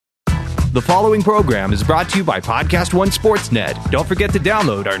The following program is brought to you by Podcast One Sportsnet. Don't forget to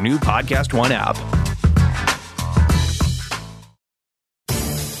download our new Podcast One app.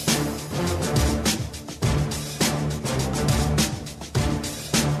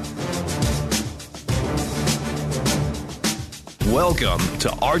 Welcome to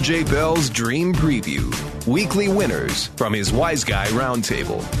RJ Bell's Dream Preview. Weekly winners from his Wise Guy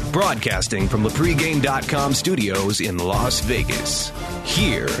Roundtable. Broadcasting from the pregame.com studios in Las Vegas.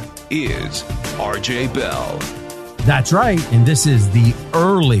 Here is RJ Bell. That's right. And this is the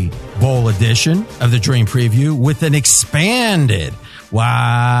early bowl edition of the Dream Preview with an expanded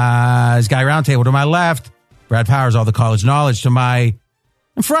Wise Guy Roundtable. To my left, Brad Powers, all the college knowledge. In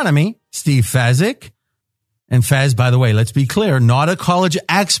front of me, Steve Fezzik. And Fez, by the way, let's be clear, not a college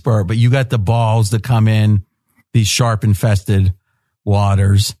expert, but you got the balls to come in these sharp-infested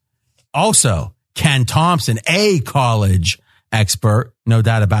waters. Also, Ken Thompson, a college expert, no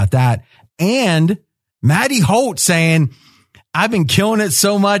doubt about that. And Matty Holt saying, I've been killing it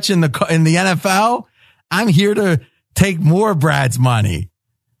so much in the NFL, I'm here to take more Brad's money.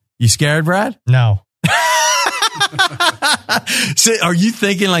 You scared, Brad? No. So are you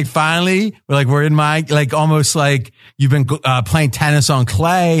thinking like finally we're in my almost like you've been playing tennis on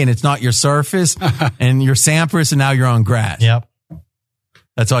clay and it's not your surface and your Sampras and now you're on grass? Yep.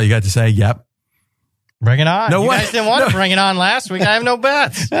 That's all you got to say. Yep. Bring it on. No you way. guys didn't want to bring it on last week. I have no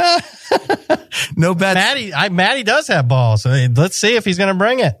bets. No bets. Matty does have balls. So let's see if he's going to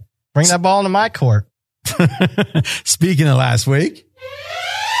bring it. Bring that ball into my court. Speaking of last week.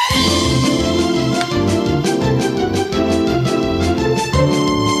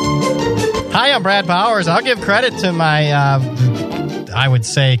 Hi, I'm Brad Powers. I'll give credit to my, I would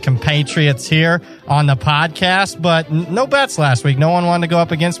say, compatriots here on the podcast, but no bets last week. No one wanted to go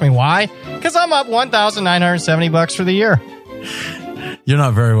up against me. Why? Because I'm up $1,970 for the year. You're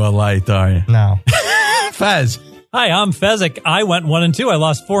not very well liked, are you? No. Fez. Hi, I'm Fezzik. I went 1-2. I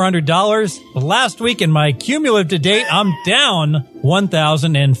lost $400 last week, and my cumulative to date, I'm down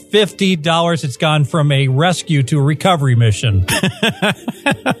 $1,050. It's gone from a rescue to a recovery mission.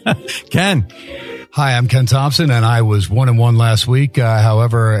 Ken. Hi, I'm Ken Thompson, and I was 1-1 last week.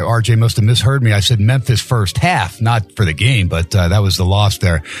 However, RJ must have misheard me. I said Memphis first half, not for the game, but that was the loss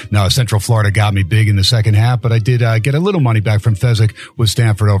there. No, Central Florida got me big in the second half, but I did get a little money back from Fezzik with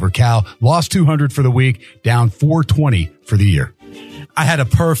Stanford over Cal. Lost 200 for the week, down 420 for the year. I had a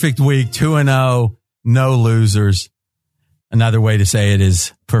perfect week, 2-0, no losers. Another way to say it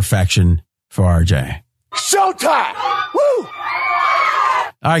is perfection for RJ. Showtime! Woo!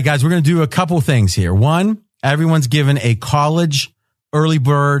 All right, guys, we're going to do a couple things here. One, everyone's given a college early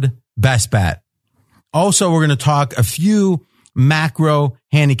bird best bet. Also, we're going to talk a few macro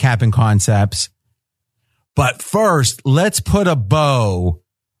handicapping concepts. But first, let's put a bow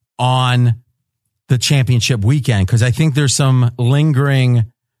on the championship weekend because I think there's some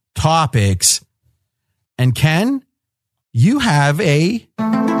lingering topics. And Ken, you have a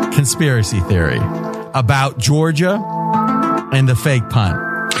conspiracy theory about Georgia and the fake punt.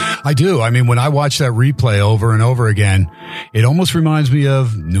 I do. I mean, when I watch that replay over and over again, it almost reminds me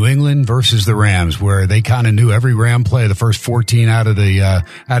of New England versus the Rams, where they kind of knew every Ram play, the first 14 out of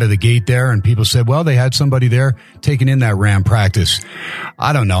the gate there. And people said, well, they had somebody there taking in that Ram practice.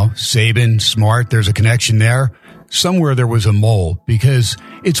 I don't know. Saban, Smart, there's a connection there. Somewhere there was a mole, because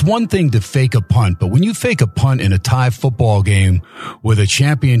it's one thing to fake a punt, but when you fake a punt in a tie football game with a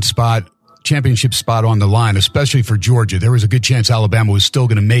championship spot on the line, especially for Georgia, there was a good chance Alabama was still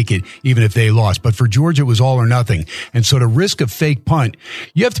going to make it even if they lost. But for Georgia, it was all or nothing. And so to risk a fake punt,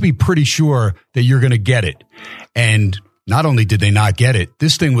 you have to be pretty sure that you're going to get it. And not only did they not get it,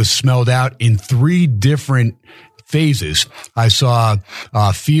 this thing was smelled out in 3 different phases. I saw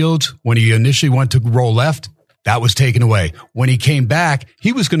Fields, when he initially went to roll left, that was taken away. When he came back,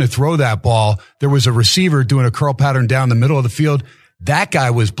 he was going to throw that ball. There was a receiver doing a curl pattern down the middle of the field. That guy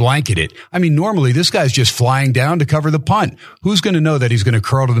was blanketed. I mean, normally this guy's just flying down to cover the punt. Who's going to know that he's going to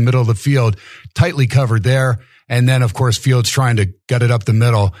curl to the middle of the field, tightly covered there? And then, of course, Fields trying to gut it up the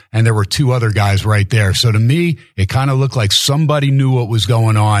middle, and there were 2 other guys right there. So to me, it kind of looked like somebody knew what was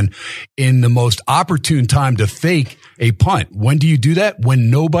going on in the most opportune time to fake a punt. When do you do that? When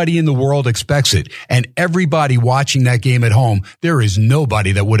nobody in the world expects it. And everybody watching that game at home, there is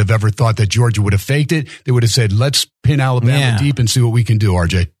nobody that would have ever thought that Georgia would have faked it. They would have said, let's pin Alabama deep and see what we can do,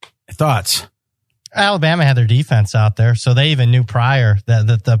 RJ. Thoughts? Alabama had their defense out there, so they even knew prior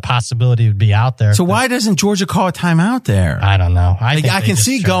that the possibility would be out there. So why doesn't Georgia call a timeout there? I don't know. I can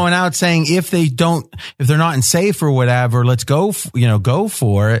see going out saying if they're not in safe or whatever, let's go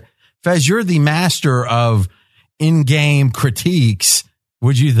for it. Fez, you're the master of in-game critiques.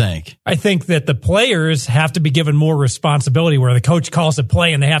 What'd you think? I think that the players have to be given more responsibility where the coach calls a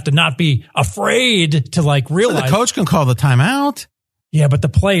play and they have to not be afraid to realize. The coach can call the timeout. Yeah, but the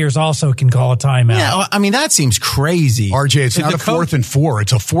players also can call a timeout. Yeah, I mean, that seems crazy. RJ, it's not a 4th and 4.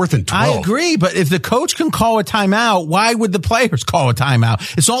 It's a 4th and 12. I agree, but if the coach can call a timeout, why would the players call a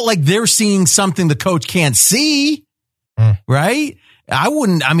timeout? It's not like they're seeing something the coach can't see, right?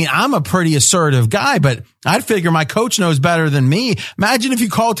 I'm a pretty assertive guy, but I'd figure my coach knows better than me. Imagine if you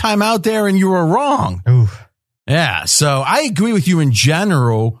call timeout there and you were wrong. Oof. Yeah, so I agree with you in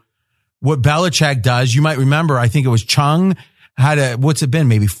general. What Belichick does, you might remember, I think it was Chung had what's it been,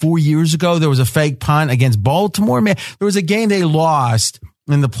 maybe 4 years ago, there was a fake punt against Baltimore. Man, there was a game they lost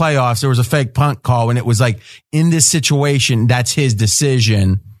in the playoffs. There was a fake punt call, and it was like, in this situation, that's his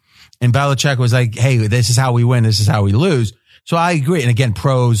decision. And Belichick was like, hey, this is how we win. This is how we lose. So I agree. And again,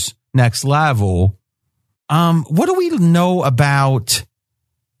 pros next level. What do we know about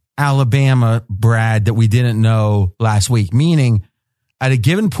Alabama, Brad, that we didn't know last week? Meaning, at a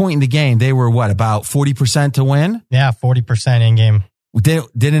given point in the game, they were about 40% to win? Yeah, 40% in game.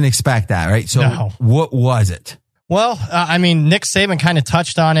 Didn't expect that, right? So No. What was it? Well, Nick Saban kind of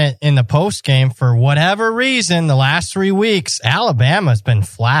touched on it in the post game. For whatever reason, the last 3 weeks, Alabama's been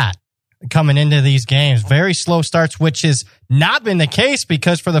flat coming into these games. Very slow starts, which has not been the case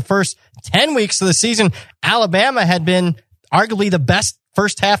because for the first 10 weeks of the season, Alabama had been arguably the best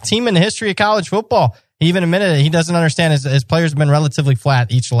first half team in the history of college football. He even admitted that he doesn't understand his players have been relatively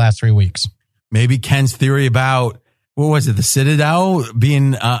flat each of the last 3 weeks. Maybe Ken's theory about, what was it, the Citadel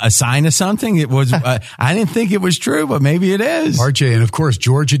being a sign of something? It was. I didn't think it was true, but maybe it is. RJ, and of course,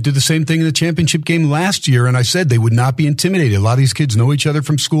 Georgia did the same thing in the championship game last year, and I said they would not be intimidated. A lot of these kids know each other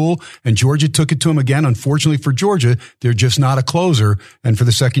from school, and Georgia took it to them again. Unfortunately for Georgia, they're just not a closer, and for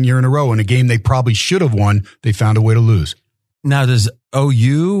the second year in a row, in a game they probably should have won, they found a way to lose. Now, does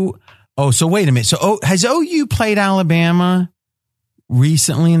OU... Oh, so wait a minute. So has OU played Alabama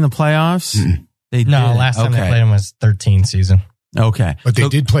recently in the playoffs? They No, did. last time they played him was 13 season. Okay. But they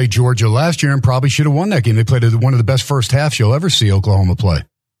did play Georgia last year and probably should have won that game. They played one of the best first halves you'll ever see Oklahoma play.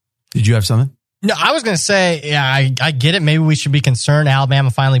 Did you have something? No, I was going to say, yeah, I get it. Maybe we should be concerned.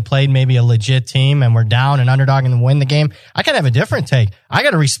 Alabama finally played maybe a legit team and we're down and underdog and win the game. I kind of have a different take. I got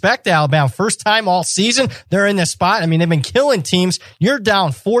to respect Alabama. First time all season, they're in this spot. I mean, they've been killing teams. You're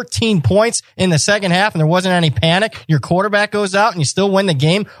down 14 points in the second half and there wasn't any panic. Your quarterback goes out and you still win the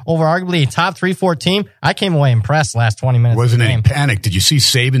game over arguably a top 3-4 team. I came away impressed last 20 minutes. Wasn't of the any game. panic. Did you see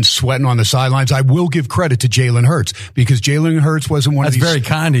Saban sweating on the sidelines? I will give credit to Jalen Hurts because Jalen Hurts wasn't one That's of these. very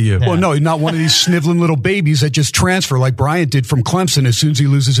kind of you. Well, no, not one of these sniveling little babies that just transfer like Bryant did from Clemson as soon as he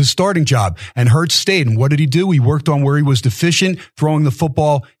loses his starting job. And Hurts stayed. And what did he do? He worked on where he was deficient, throwing the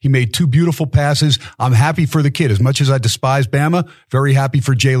football. He made 2 beautiful passes. I'm happy for the kid. As much as I despise Bama, very happy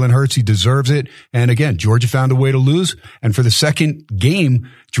for Jalen Hurts. He deserves it. And again, Georgia found a way to lose. And for the second game,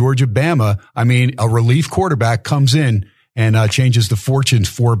 Georgia-Bama, a relief quarterback comes in and changes the fortunes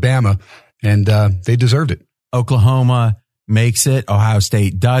for Bama. And they deserved it. Oklahoma makes it. Ohio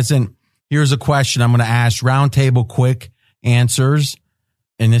State doesn't. Here's a question I'm going to ask. Roundtable quick answers.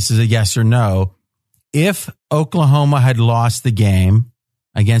 And this is a yes or no. If Oklahoma had lost the game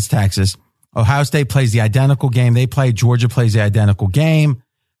against Texas, Ohio State plays the identical game they played. Georgia plays the identical game.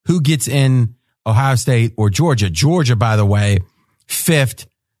 Who gets in, Ohio State or Georgia? Georgia, by the way, 5th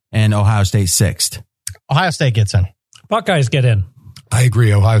and Ohio State 6th. Ohio State gets in. Buckeyes get in. I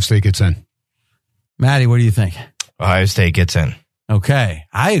agree. Ohio State gets in. Maddie, what do you think? Ohio State gets in. Okay,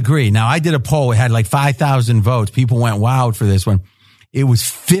 I agree. Now, I did a poll. It had like 5,000 votes. People went wild for this one. It was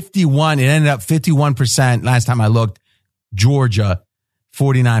 51. It ended up 51% last time I looked. Georgia,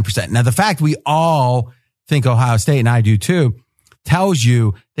 49%. Now, the fact we all think Ohio State, and I do too, tells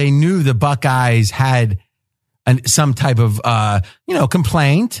you they knew the Buckeyes had some type of,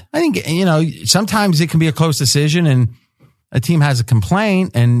 complaint. I think, sometimes it can be a close decision and a team has a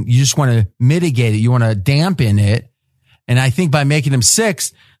complaint and you just want to mitigate it. You want to dampen it. And I think by making them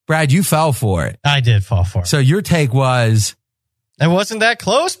 6th, Brad, you fell for it. I did fall for it. So your take was... It wasn't that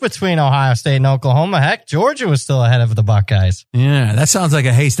close between Ohio State and Oklahoma. Heck, Georgia was still ahead of the Buckeyes. Yeah, that sounds like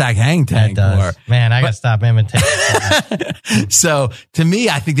a haystack hang tank. It does. Man, I got to stop imitating. So to me,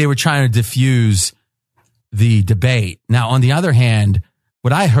 I think they were trying to diffuse the debate. Now, on the other hand,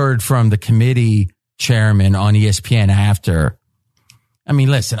 what I heard from the committee chairman on ESPN after,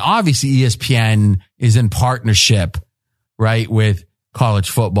 listen, obviously ESPN is in partnership, right, with college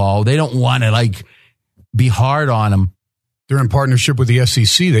football. They don't want to be hard on them. They're in partnership with the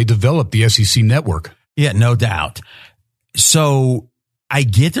SEC. They developed the SEC network. Yeah, no doubt. So I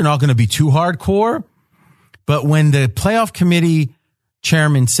get they're not going to be too hardcore, but when the playoff committee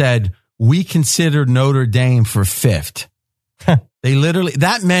chairman said, we considered Notre Dame for fifth. They literally,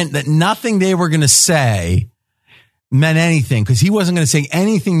 that meant that nothing they were going to say meant anything, because he wasn't going to say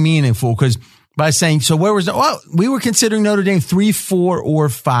anything meaningful, because by saying, so where was it? Well, we were considering Notre Dame 3, 4, or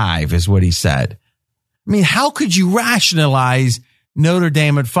 5 is what he said. I mean, how could you rationalize Notre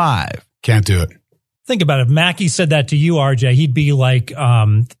Dame at 5? Can't do it. Think about it. If Mackey said that to you, RJ, he'd be like, go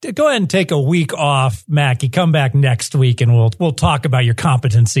ahead and take a week off, Mackey. Come back next week and we'll talk about your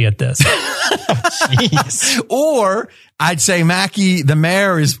competency at this. Jeez. Or I'd say Mackey, the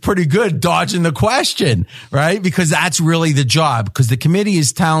mayor, is pretty good dodging the question, right? Because that's really the job. Because the committee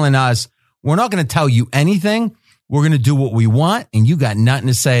is telling us, we're not going to tell you anything. We're going to do what we want, and you got nothing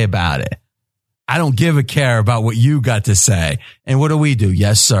to say about it. I don't give a care about what you got to say. And what do?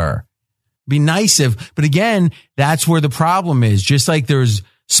 Yes, sir. Be nice if, but again, that's where the problem is. Just like there's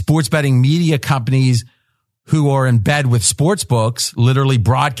sports betting media companies who are in bed with sports books, literally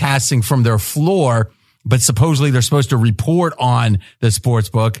broadcasting from their floor, but supposedly they're supposed to report on the sports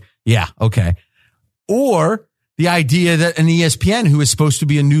book. Yeah. Okay. Or the idea that an ESPN, who is supposed to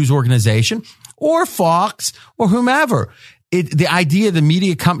be a news organization, or Fox or whomever, the idea of the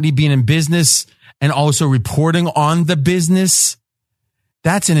media company being in business and also reporting on the business,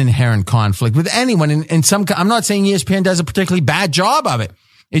 that's an inherent conflict with anyone. And I'm not saying ESPN does a particularly bad job of it.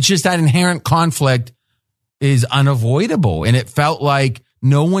 It's just that inherent conflict is unavoidable. And it felt like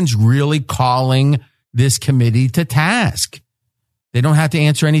no one's really calling this committee to task. They don't have to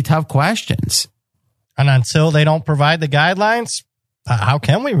answer any tough questions. And until they don't provide the guidelines, how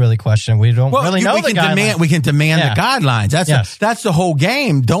can we really question? We don't really know the guidelines. We can demand the guidelines. That's the whole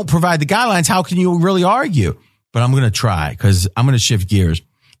game. Don't provide the guidelines. How can you really argue? But I'm going to try, because I'm going to shift gears.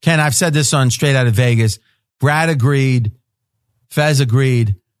 Ken, I've said this on Straight Out of Vegas. Brad agreed. Fez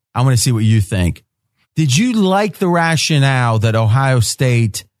agreed. I want to see what you think. Did you like the rationale that Ohio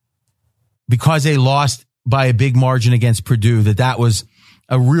State, because they lost by a big margin against Purdue, that was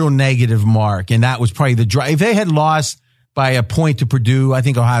a real negative mark, and that was probably the drive? If they had lost by a point to Purdue, I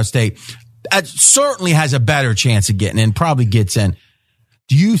think Ohio State certainly has a better chance of getting in, probably gets in.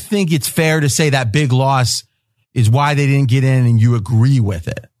 Do you think it's fair to say that big loss is why they didn't get in, and you agree with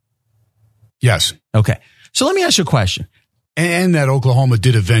it? Yes. Okay. So let me ask you a question. And that Oklahoma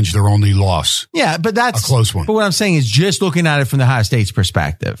did avenge their only loss. Yeah, but that's a close one. But what I'm saying is, just looking at it from the Ohio State's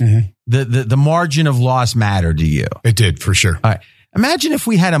perspective, the margin of loss mattered to you. It did, for sure. All right. Imagine if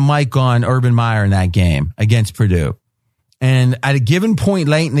we had a mic on Urban Meyer in that game against Purdue, and at a given point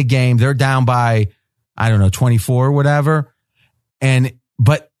late in the game, they're down by, 24 or whatever.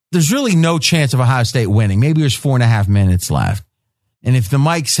 But there's really no chance of Ohio State winning. Maybe there's 4.5 minutes left. And if the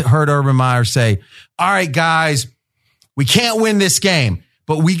mics heard Urban Meyer say, all right, guys, we can't win this game,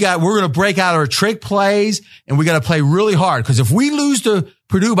 but we're going to break out our trick plays, and we got to play really hard, because if we lose to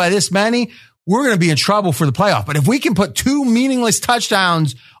Purdue by this many, we're going to be in trouble for the playoff. But if we can put 2 meaningless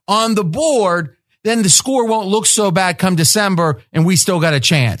touchdowns on the board, then the score won't look so bad come December, and we still got a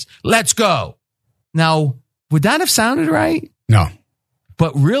chance. Let's go. Now, would that have sounded right? No.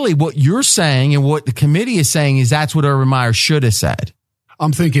 But really, what you're saying and what the committee is saying is that's what Urban Meyer should have said.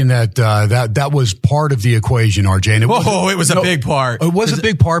 I'm thinking that was part of the equation, RJ. And it was a big part. It was a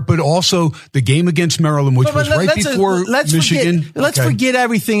big part, but also the game against Maryland, which was right before Michigan. Let's forget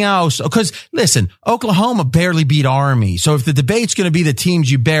everything else. Because, listen, Oklahoma barely beat Army. So if the debate's going to be the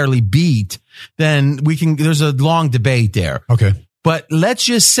teams you barely beat, then there's a long debate there. Okay. But let's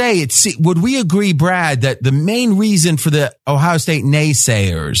just say would we agree, Brad, that the main reason for the Ohio State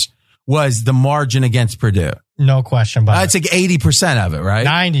naysayers was the margin against Purdue? No question about it. That's like 80% of it, right?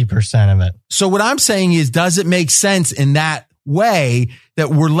 90% of it. So what I'm saying is, does it make sense in that way that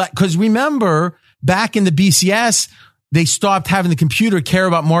because remember, back in the BCS, they stopped having the computer care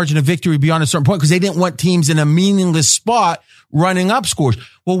about margin of victory beyond a certain point, because they didn't want teams in a meaningless spot running up scores.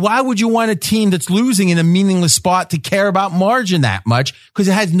 Well, why would you want a team that's losing in a meaningless spot to care about margin that much? Because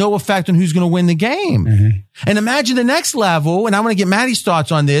it has no effect on who's going to win the game. Mm-hmm. And imagine the next level, and I want to get Maddie's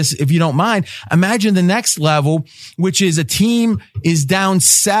thoughts on this, if you don't mind. Imagine the next level, which is a team is down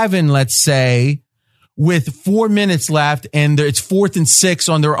 7, let's say, with 4 minutes left, and it's 4th and 6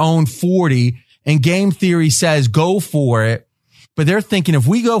 on their own 40, and game theory says go for it. But they're thinking, if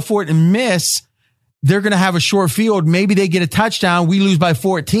we go for it and miss, they're going to have a short field. Maybe they get a touchdown. We lose by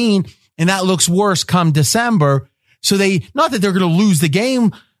 14, and that looks worse come December. So not that they're going to lose the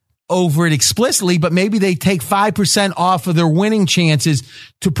game over it explicitly, but maybe they take 5% off of their winning chances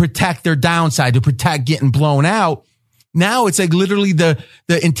to protect their downside, to protect getting blown out. Now it's like literally the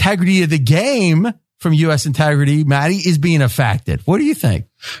integrity of the game from U.S. Integrity, Maddie, is being affected. What do you think?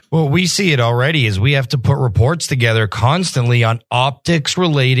 Well, we see it already as we have to put reports together constantly on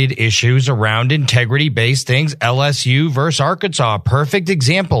optics-related issues around integrity-based things. LSU versus Arkansas, perfect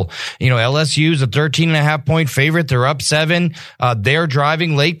example. LSU's a 13.5-point favorite. They're up 7. They're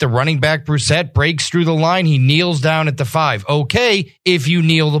driving late. The running back Brissett breaks through the line. He kneels down at the 5. Okay, if you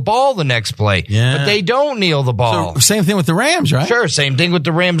kneel the ball the next play. Yeah. But they don't kneel the ball. So, same thing with the Rams, right? Sure, same thing with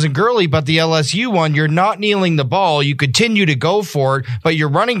the Rams and Gurley, but the LSU one, you're not kneeling the ball. You continue to go for it, but you're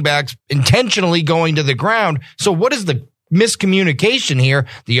running backs intentionally going to the ground. So what is the miscommunication here?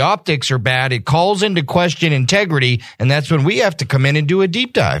 The optics are bad. It calls into question integrity, and that's when we have to come in and do a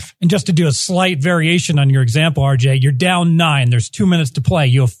deep dive. And just to do a slight variation on your example, RJ, you're down 9. There's 2 minutes to play.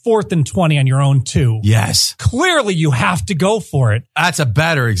 You have 4th and 20 on your own 2. Yes. Clearly, you have to go for it. That's a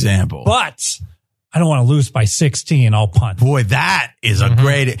better example. But I don't want to lose by 16. I'll punt. Boy, that is a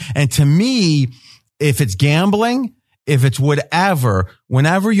great. And to me, if it's gambling, if it's whatever,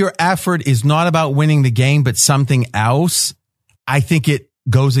 whenever your effort is not about winning the game, but something else, I think it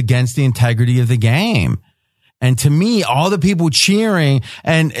goes against the integrity of the game. And to me, all the people cheering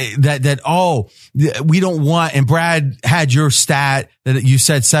and we don't want, and Brad had your stat that you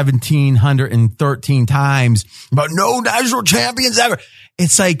said 1,713 times about no national champions ever.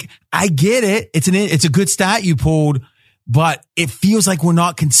 It's like, I get it. It's a good stat you pulled, but it feels like we're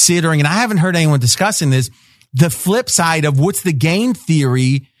not considering, and I haven't heard anyone discussing this, the flip side of what's the game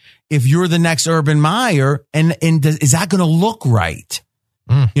theory if you're the next Urban Meyer, and is that going to look right?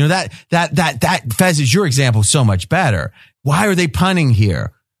 That Fez is your example so much better. Why are they punting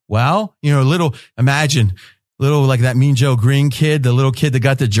here? Well, imagine like that Mean Joe Green kid, the little kid that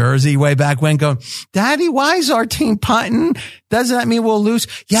got the jersey way back when, going, Daddy, why is our team punting? Doesn't that mean we'll lose?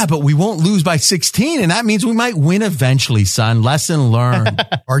 Yeah, but we won't lose by 16, and that means we might win eventually, son. Lesson learned.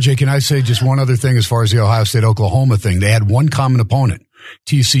 RJ, can I say just one other thing as far as the Ohio State-Oklahoma thing? They had one common opponent,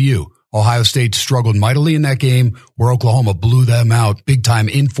 TCU. Ohio State struggled mightily in that game where Oklahoma blew them out big time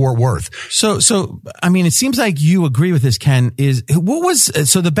in Fort Worth. So, I mean, it seems like you agree with this, Ken.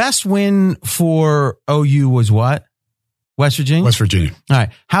 So the best win for OU was what? West Virginia? West Virginia. All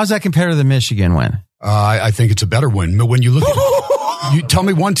right. How's that compare to the Michigan win? I think it's a better win. When you look at you tell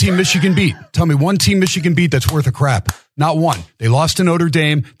me one team Michigan beat. Tell me one team Michigan beat that's worth a crap. Not one. They lost to Notre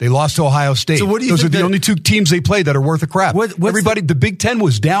Dame. They lost to Ohio State. So what do you Those think are the only 2 teams they played that are worth a crap. The Big Ten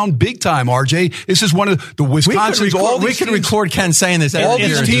was down big time, RJ. This is one of the Wisconsin's. We can record Ken saying this. All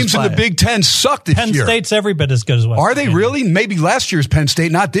these teams in the Big Ten suck this year. Penn State's every bit as good as West Are they really? Maybe last year's Penn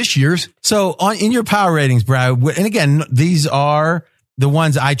State, not this year's. So in your power ratings, Brad, and again, these are the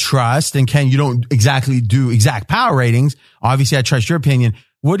ones I trust. And Ken, you don't exactly do exact power ratings. Obviously, I trust your opinion.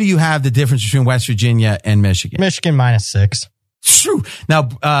 What do you have the difference between West Virginia and Michigan? Michigan -6. True. Now,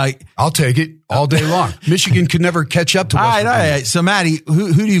 I'll take it all day long. Michigan could never catch up to West Virginia. All right. So, Maddie,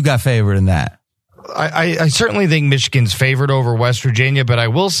 who do you got favored in that? I certainly think Michigan's favored over West Virginia, but I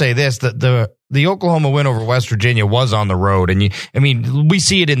will say this, that the Oklahoma win over West Virginia was on the road. And we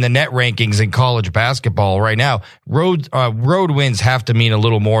see it in the net rankings in college basketball right now. Road wins have to mean a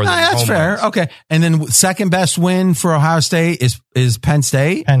little more than that's home fair. wins. Okay. And then second best win for Ohio State is Penn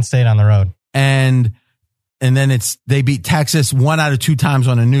State. Penn State on the road. And then they beat Texas 1 out of 2 times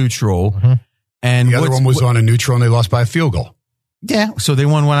on a neutral. Mm-hmm. And the other one was on a neutral and they lost by a field goal. Yeah. So they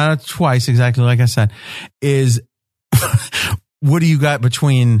won 1 out of twice, exactly like I said. What do you got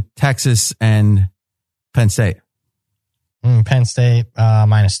between Texas and Penn State? Penn State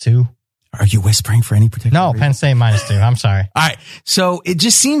 -2. Are you whispering for any particular reason? Penn State -2. I'm sorry. All right. So it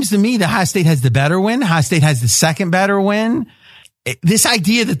just seems to me that Ohio State has the better win. Ohio State has the second better win. This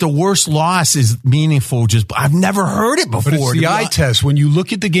idea that the worst loss is meaningful, I've never heard it before. But it's the eye test. When you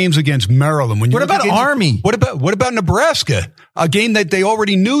look at the games against Maryland, what about Army? What about Nebraska? A game that they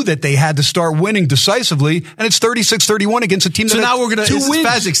already knew that they had to start winning decisively, and it's 36-31 against a team that now we're going to, wins.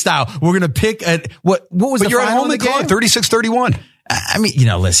 Fezzik style. We're going to pick what was but the you're final at home of the game? 36-31. I mean,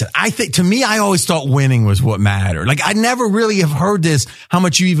 listen, to me, I always thought winning was what mattered. Like, I never really have heard this, how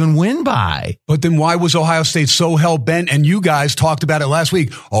much you even win by. But then why was Ohio State so hell-bent? And you guys talked about it last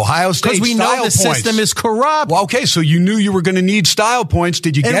week. Ohio State because we style know the points. system is corrupt. Well, okay, so you knew you were going to need style points.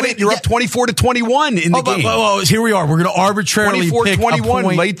 Did you get it? You're up 24-21 in the game. Well, here we are. We're going to arbitrarily pick a 24-21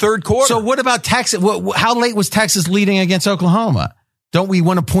 point. late third quarter. So what about Texas? How late was Texas leading against Oklahoma? Don't we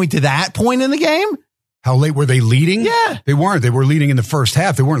want to point to that point in the game? How late were they leading? Yeah. They weren't. They were leading in the first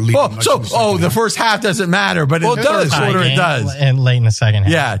half. They weren't leading much in the second the half. first half doesn't matter, but in the it does. third quarter it does. And late in the second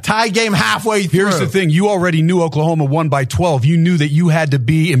half. Yeah, tie game halfway through. Here's the thing. You already knew Oklahoma won by 12. You knew that you had to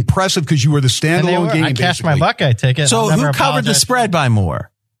be impressive because you were the standalone game. I cashed my Buckeye ticket. So who covered the spread by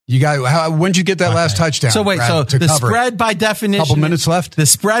more? When'd you get that last touchdown? So wait, Brad, so the cover spread by definition. Couple minutes left. The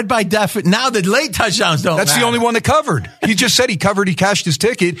spread by now the late touchdowns don't That's matter. the only one that covered. He just said he covered. He cashed his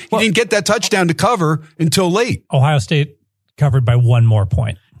ticket. He didn't get that touchdown to cover until late. Ohio State covered by one more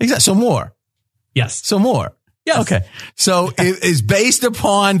point. Exactly. So more. Yes. So more. Yes. Okay. So it is based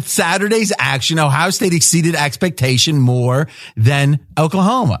upon Saturday's action. Ohio State exceeded expectation more than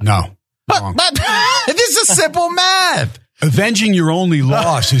Oklahoma. No. But this is simple math. Avenging your only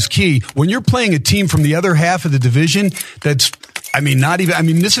loss is key. When you're playing a team from the other half of the division, this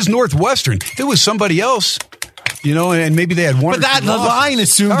is Northwestern. If it was somebody else, and maybe they had one. But the line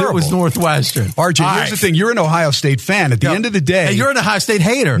assumed terrible. It was Northwestern. RJ, here's the thing. You're an Ohio State fan. At the end of the day. Hey, you're an Ohio State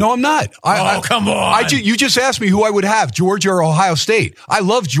hater. No, I'm not. Come on. You just asked me who I would have, Georgia or Ohio State. I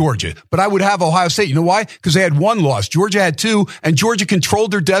love Georgia, but I would have Ohio State. You know why? Because they had one loss. Georgia had two, and Georgia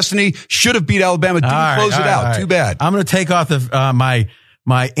controlled their destiny. Should have beat Alabama. Didn't close it out. Too bad. I'm going to take off my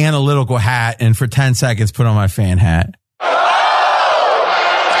analytical hat and for 10 seconds put on my fan hat.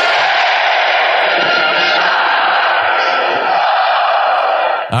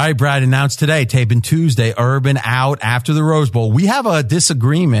 All right, Brad, announced today, taping Tuesday, Urban out after the Rose Bowl. We have a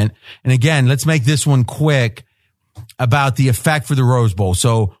disagreement. And again, let's make this one quick about the effect for the Rose Bowl.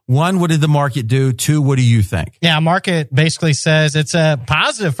 So 1, what did the market do? 2, what do you think? Yeah, market basically says it's a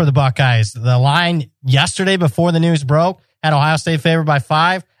positive for the Buckeyes. The line yesterday before the news broke had Ohio State favored by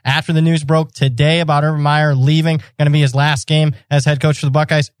 5. After the news broke today about Urban Meyer leaving, going to be his last game as head coach for the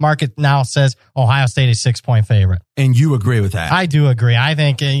Buckeyes, market now says Ohio State is 6-point favorite. And you agree with that? I do agree. I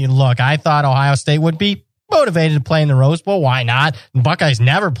think, I thought Ohio State would be motivated to play in the Rose Bowl. Why not? The Buckeyes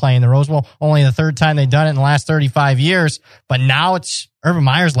never play in the Rose Bowl. Only the third time they've done it in the last 35 years. But now it's Urban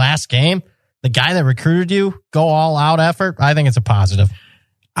Meyer's last game. The guy that recruited you, go all out effort. I think it's a positive.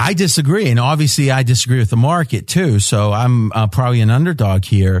 I disagree. And obviously I disagree with the market too. So I'm probably an underdog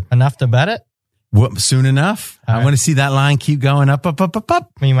here. Enough to bet it? Soon enough. All I right. want to see that line keep going up.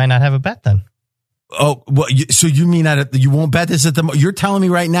 You might not have a bet then. Oh, well, so you mean that you won't bet this you're telling me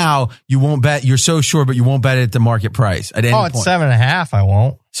right now you won't bet, you're so sure, but you won't bet it at the market price at any point. It's 7.5. I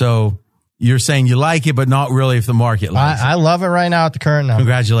won't. So you're saying you like it, but not really if the market likes it. I love it right now at the current number.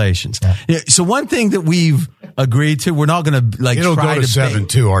 Congratulations. Yeah, so one thing that we've agreed to, we're not going to It'll try go to 7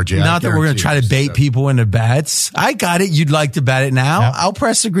 too, RJ. Not that we're going to try to bait people into bets. I got it. You'd like to bet it now. Yep. I'll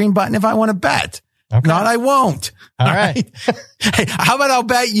press the green button if I want to bet. Okay. Not I won't. All right. Hey, how about I'll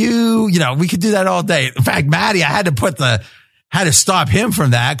bet you, we could do that all day. In fact, Matty, I had to stop him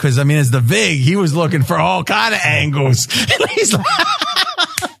from that because, as the VIG, he was looking for all kind of angles.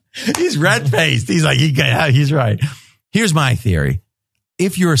 He's red-faced. He's like, he's right. Here's my theory.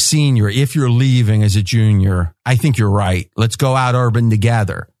 If you're a senior, if you're leaving as a junior, I think you're right. Let's go out Urban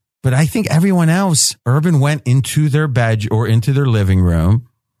together. But I think everyone else, Urban went into their bed or into their living room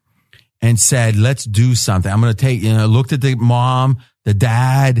and said, let's do something. I'm going to looked at the mom, the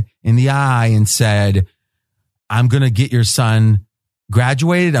dad in the eye and said, I'm going to get your son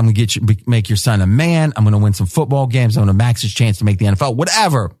graduated. I'm going to make your son a man. I'm going to win some football games. I'm going to max his chance to make the NFL,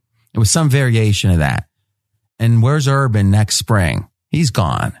 whatever. It was some variation of that. And where's Urban next spring? He's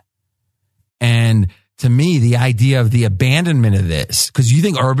gone. And to me, the idea of the abandonment of this, because you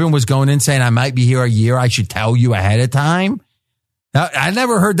think Urban was going in saying, I might be here a year. I should tell you ahead of time. Now, I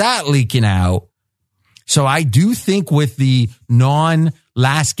never heard that leaking out. So I do think with the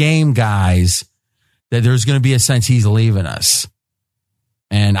non-last game guys that there's going to be a sense he's leaving us.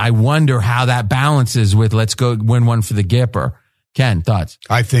 And I wonder how that balances with let's go win one for the Gipper. Ken, thoughts?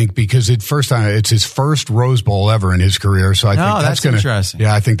 I think because it's his first Rose Bowl ever in his career, so I think that's going to interesting.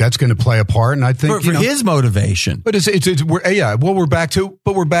 Yeah, I think that's going to play a part, and I think for his motivation. But we're back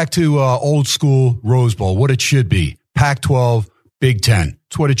to old school Rose Bowl, what it should be. Pac-12, Big Ten.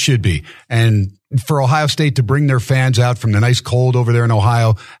 It's what it should be. And for Ohio State to bring their fans out from the nice cold over there in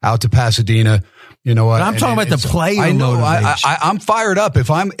Ohio out to Pasadena. You know what? I'm talking about the player. I know. motivation. I'm fired up.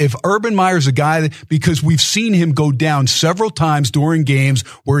 If Urban Meyer's a guy because we've seen him go down several times during games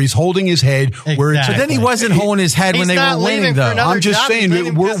where he's holding his head. Where it's, but then he wasn't holding his head when they were winning, though. I'm just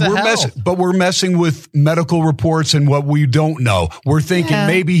saying we're messing with medical reports and what we don't know. We're thinking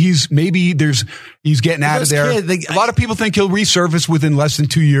maybe he's getting out of there. A lot of people think he'll resurface within less than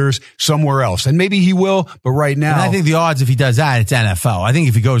 2 years somewhere else, and maybe he will. But right now, and I think the odds if he does that, it's NFL. I think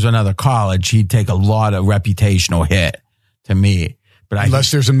if he goes to another college, he'd take a lot of reputational hit to me. But unless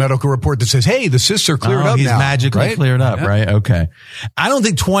there's a medical report that says, hey, the cysts are cleared up he's now. Magically right? cleared up, right? Okay. I don't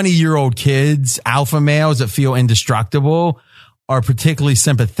think 20-year-old kids, alpha males that feel indestructible are particularly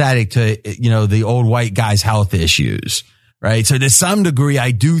sympathetic to, the old white guy's health issues, right? So to some degree,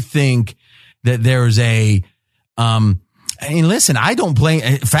 I do think that there's a listen, I don't blame.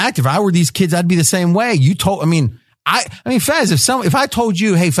 In fact, if I were these kids, I'd be the same way. Fez, if I told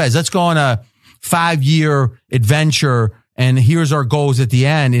you, hey, Fez, let's go on a 5-year adventure and here's our goals at the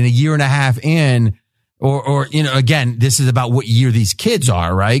end in a year and a half in, or again, this is about what year these kids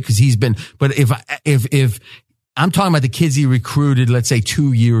are, right? Because but if I'm talking about the kids he recruited, let's say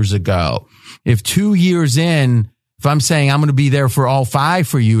 2 years ago, if 2 years in, if I'm saying I'm going to be there for all 5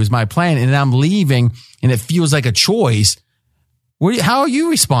 for you is my plan, and I'm leaving and it feels like a choice, how are you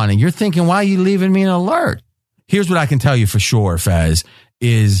responding? You're thinking, why are you leaving me in alert? Here's what I can tell you for sure, Fez,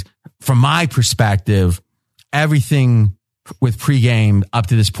 is from my perspective, everything with pregame up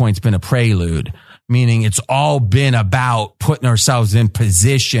to this point has been a prelude, meaning it's all been about putting ourselves in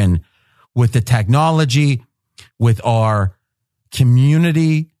position with the technology, with our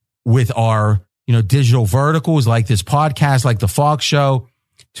community, with our digital verticals like this podcast, like the Fox Show,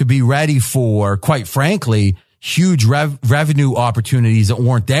 to be ready for, quite frankly, huge revenue opportunities that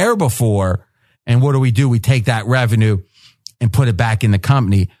weren't there before. And what do? We take that revenue and put it back in the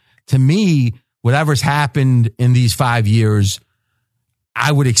company. To me, whatever's happened in these 5 years,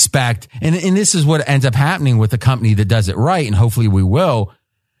 I would expect, and this is what ends up happening with a company that does it right, and hopefully we will,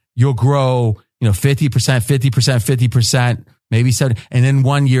 you'll grow, 50%, 50%, maybe 70%. And then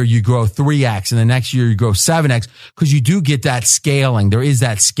 1 year you grow 3x and the next year you grow 7x, because you do get that scaling. There is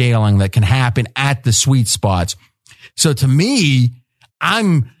that scaling that can happen at the sweet spots. So to me,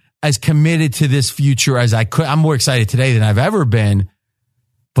 I'm as committed to this future as I could. I'm more excited today than I've ever been.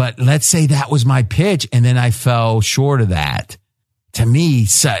 But let's say that was my pitch and then I fell short of that. To me,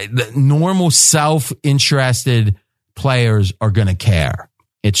 the normal self-interested players are going to care.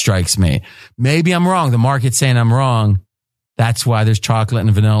 It strikes me. Maybe I'm wrong. The market's saying I'm wrong. That's why there's chocolate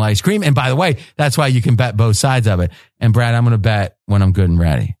and vanilla ice cream. And by the way, that's why you can bet both sides of it. And Brad, I'm going to bet when I'm good and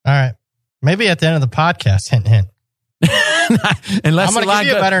ready. All right. Maybe at the end of the podcast, hint, hint. Unless I'm going to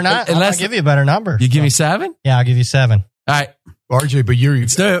give you a better I'm going to give you a better number. You give me 7? Yeah, I'll give you 7. All right. RJ,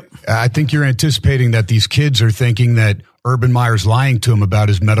 but I think you're anticipating that these kids are thinking that Urban Meyer's lying to him about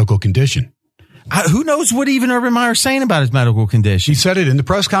his medical condition. Who knows what even Urban Meyer's saying about his medical condition? He said it in the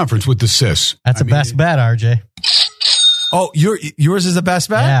press conference with the CIS. That's the best bet, RJ. Oh, yours is the best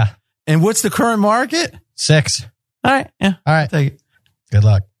bet? Yeah. And what's the current market? 6. All right. Yeah. All right. Take it. Good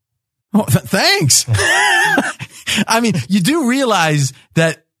luck. Oh, thanks. I mean, you do realize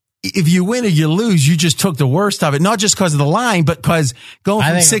that if you win or you lose, you just took the worst of it. Not just because of the line, but because going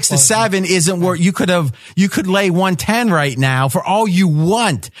from 6 to 7 isn't where you could lay 110 right now for all you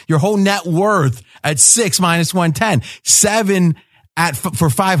want. Your whole net worth at 6 minus 110. 7 for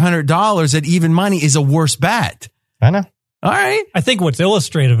 $500 at even money is a worse bet. I know. All right. I think what's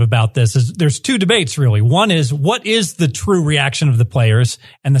illustrative about this is there's 2 debates, really. One is, what is the true reaction of the players?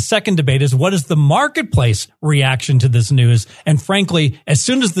 And the second debate is, what is the marketplace reaction to this news? And frankly, as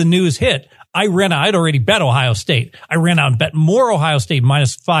soon as the news hit, I'd already bet Ohio State. I ran out and bet more Ohio State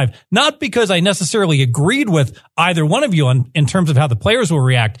 -5, not because I necessarily agreed with either one of you in terms of how the players will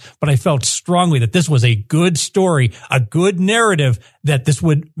react, but I felt strongly that this was a good story, a good narrative, that this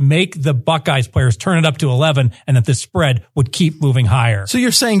would make the Buckeyes players turn it up to 11 and that this spread would keep moving higher. So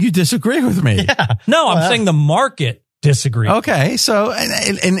you're saying you disagree with me? Yeah. No, I'm saying the market disagrees. Okay. So,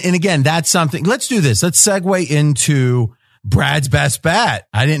 and again, that's something. Let's do this. Let's segue into Brad's best bet.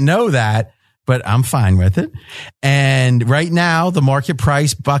 I didn't know that, but I'm fine with it. And right now, the market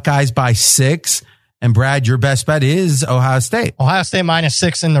price, Buckeyes by 6. And Brad, your best bet is Ohio State. Ohio State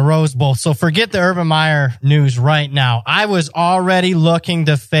 -6 in the Rose Bowl. So forget the Urban Meyer news right now. I was already looking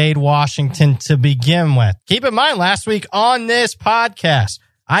to fade Washington to begin with. Keep in mind, last week on this podcast,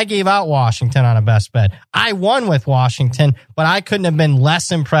 I gave out Washington on a best bet. I won with Washington, but I couldn't have been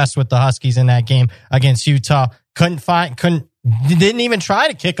less impressed with the Huskies in that game against Utah. Didn't even try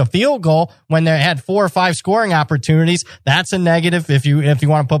to kick a field goal when they had 4 or 5 scoring opportunities. That's a negative if you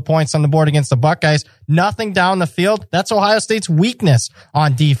want to put points on the board against the Buckeyes. Nothing down the field. That's Ohio State's weakness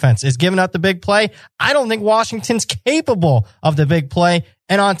on defense, is giving up the big play. I don't think Washington's capable of the big play.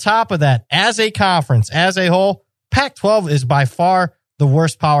 And on top of that, as a conference, as a whole, Pac-12 is by far the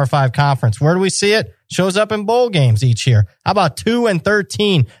worst Power 5 conference. Where do we see it? Shows up in bowl games each year. How about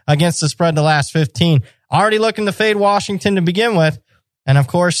 2-13 against the spread the last 15? Already looking to fade Washington to begin with. And of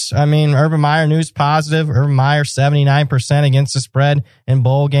course, I mean, Urban Meyer news positive. Urban Meyer 79% against the spread in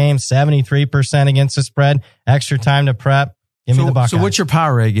bowl games, 73% against the spread. Extra time to prep. Give me the Buckeyes. So what's your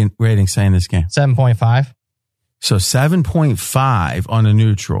power rating saying this game? 7.5. So 7.5 on a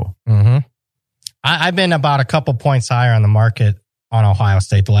neutral. Mm-hmm. I've been about a couple points higher on the market on Ohio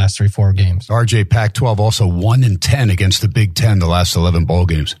State the last 3-4 games. RJ, Pac-12 also 1-10 against the Big Ten the last 11 bowl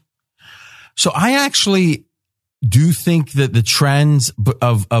games. So I actually do you think that the trends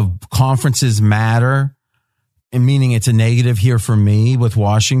of conferences matter? And meaning it's a negative here for me with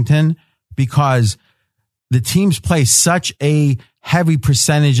Washington, because the teams play such a heavy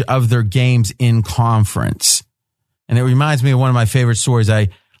percentage of their games in conference. And it reminds me of one of my favorite stories. I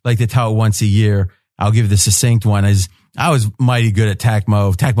like to tell it once a year. I'll give the succinct one. Is I was mighty good at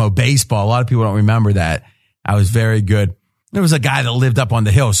Tecmo baseball. A lot of people don't remember that. I was very good. There was a guy that lived up on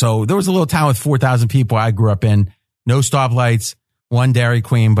the hill. So there was a little town with 4,000 people I grew up in. No stoplights, one Dairy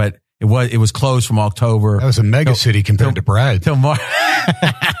Queen, but it was closed from October. That was a mega city compared to Brad. Till March.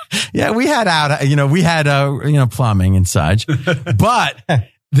 Yeah, we had plumbing and such. But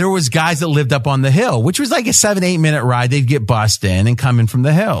there was guys that lived up on the hill, which was like a 7-8 minute ride. They'd get bussed in and come in from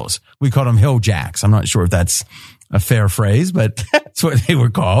the hills. We called them hill jacks. I'm not sure if that's a fair phrase, but that's what they were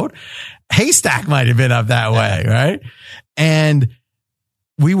called. Haystack might have been up that way, right? And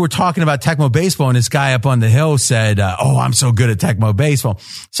we were talking about Tecmo baseball, and this guy up on the hill said, I'm so good at Tecmo baseball.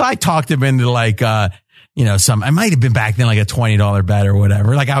 So I talked him into I might have been back then like a $20 bet or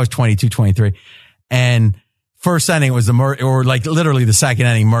whatever. Like I was 22, 23. And first inning was literally the second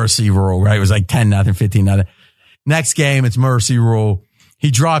inning mercy rule, right? It was like 10-0, 15-0. Next game, it's mercy rule. He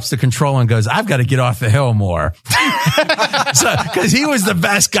drops the control and goes, I've got to get off the hill more. Because he was the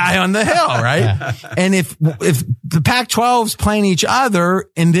best guy on the hill, right? And if the Pac-12's playing each other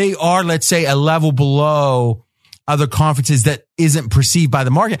and they are, let's say, a level below other conferences that isn't perceived by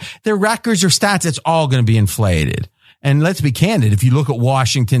the market, their records or stats, it's all going to be inflated. And let's be candid. If you look at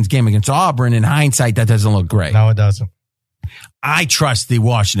Washington's game against Auburn, in hindsight, that doesn't look great. No, it doesn't. I trust the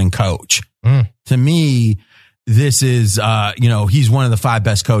Washington coach. To me, this is, he's one of the 5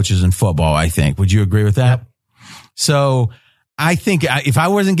 best coaches in football, I think. Would you agree with that? Yep. So I think if I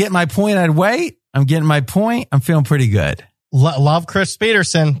wasn't getting my point, I'd wait. I'm getting my point. I'm feeling pretty good. Love Chris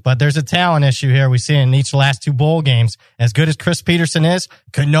Peterson, but there's a talent issue here. We see it in each last 2 bowl games. As good as Chris Peterson is,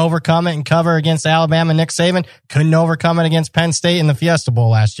 couldn't overcome it and cover against Alabama. Nick Saban couldn't overcome it against Penn State in the Fiesta Bowl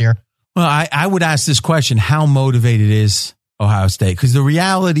last year. Well, I would ask this question: how motivated is Ohio State? Because the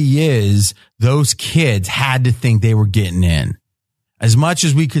reality is those kids had to think they were getting in. As much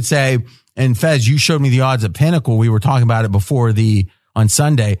as we could say, and Fez, you showed me the odds at Pinnacle. We were talking about it before on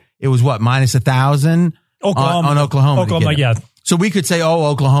Sunday. It was what, minus 1,000 on Oklahoma. Oklahoma, yeah. So we could say,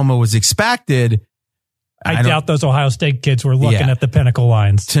 Oklahoma was expected. I doubt those Ohio State kids were looking at the Pinnacle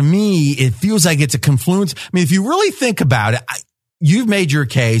lines. To me, it feels like it's a confluence. I mean, if you really think about it, you've made your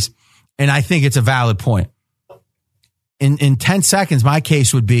case, and I think it's a valid point. In 10 seconds, my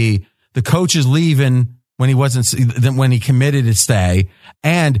case would be the coach is leaving when he committed to stay,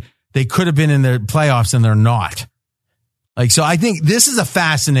 and they could have been in the playoffs and they're not. So I think this is a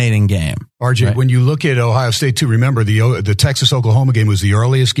fascinating game. RJ, right? When you look at Ohio State too, remember the Texas-Oklahoma game was the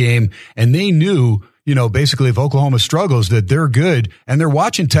earliest game, and they knew, basically if Oklahoma struggles, that they're good, and they're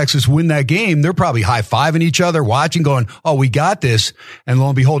watching Texas win that game. They're probably high-fiving each other, watching, going, oh, we got this. And lo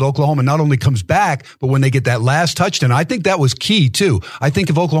and behold, Oklahoma not only comes back, but when they get that last touchdown, I think that was key too. I think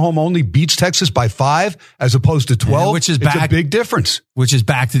if Oklahoma only beats Texas by 5 as opposed to 12, it's a big difference. Which is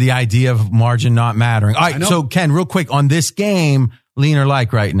back to the idea of margin not mattering. All right, so Ken, real quick, on this game, lean or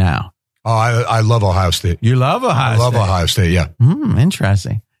like right now? Oh, I love Ohio State. You love Ohio State? I love Ohio State, yeah.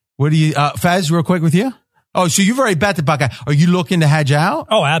 Interesting. What do you, Fez, real quick with you? Oh, so you've already bet the Buckeye. Are you looking to hedge out?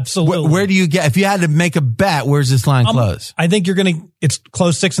 Oh, absolutely. Where do you get, if you had to make a bet, where's this line close? I think it's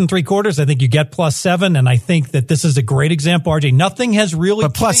close 6 3/4. I think you get +7. And I think that this is a great example, RJ. Nothing has really.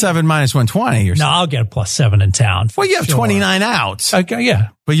 But +7 minus 120. No, I'll get a +7 in town. Well, you have 29 outs. Okay, yeah.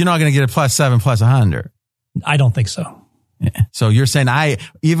 But you're not going to get a +7 plus 100. I don't think so. Yeah. So you're saying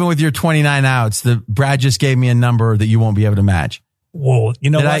even with your 29 outs, Brad just gave me a number that you won't be able to match. Well, you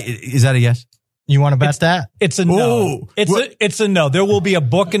know what? Is that a yes? You want to bet that? It's a no. It's a no. There will be a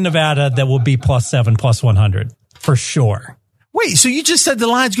book in Nevada that will be +7, +100 for sure. Wait, so you just said the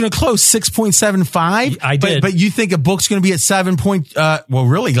line's going to close 6.75? I did. But you think a book's going to be at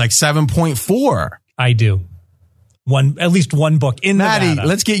 7.4? I do. At least one book in Maddie, Nevada.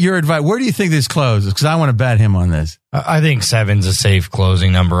 Let's get your advice. Where do you think this closes? Because I want to bet him on this. I think 7's a safe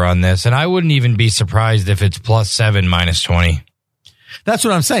closing number on this, and I wouldn't even be surprised if it's +7 minus 20. That's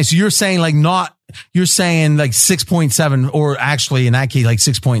what I'm saying. So you're saying you're saying 6.7, or actually in that case,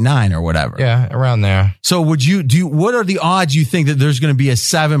 6.9 or whatever. Yeah, around there. So what are the odds you think that there's going to be a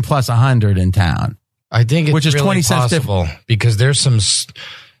 7 plus 100 in town? I think it's which is really 20 cents possible because there's some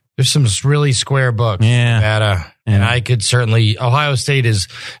really square books. Yeah. Nevada. Yeah. And I could certainly, Ohio State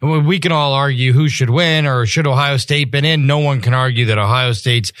we can all argue who should win or should Ohio State been in. No one can argue that Ohio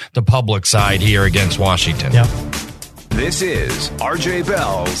State's the public side here against Washington. Yep. This is RJ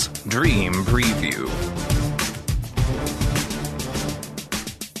Bell's Dream Preview.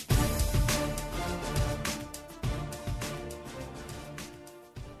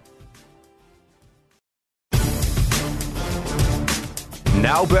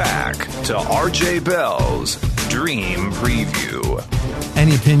 Now back to RJ Bell's Dream Preview.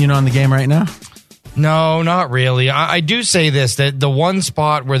 Any opinion on the game right now? No, not really. I do say this, that the one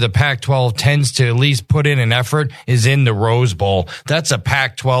spot where the Pac-12 tends to at least put in an effort is in the Rose Bowl. That's a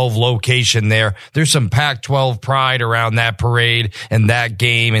Pac-12 location there. There's some Pac-12 pride around that parade and that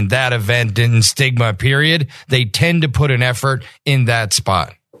game and that event and stigma, period. They tend to put an effort in that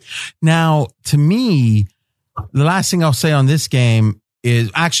spot. Now, to me, the last thing I'll say on this game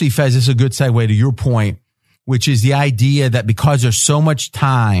is actually, Fez, this is a good segue to your point, which is the idea that because there's so much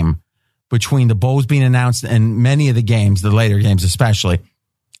time between the bowls being announced and many of the games, the later games especially.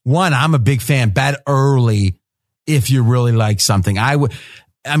 One, I'm a big fan. Bet early if you really like something. I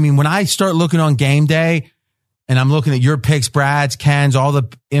mean, when I start looking on game day and I'm looking at your picks, Brad's, Ken's, all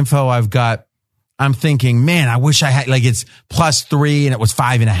the info I've got, I'm thinking, man, I wish I had, like, it's +3 and it was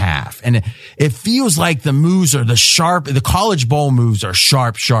 5.5. And it feels like the moves are the college bowl moves are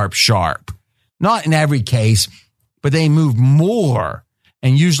sharp. Not in every case, but they move more.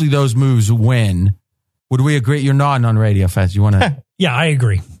 And usually those moves win. Would we agree? You're nodding on radio, Fez. You want to? Yeah, I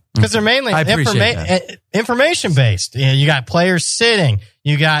agree. Because they're mainly information based. You got players sitting.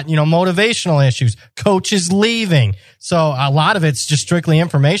 You got, motivational issues, coaches leaving. So a lot of it's just strictly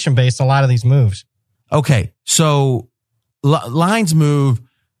information based, a lot of these moves. Okay. So lines move.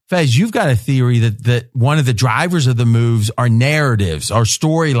 Fez, you've got a theory that one of the drivers of the moves are narratives or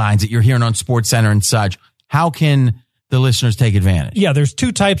storylines that you're hearing on SportsCenter and such. How can the listeners take advantage? Yeah, there's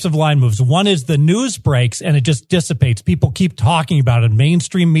two types of line moves. One is the news breaks and it just dissipates. People keep talking about it in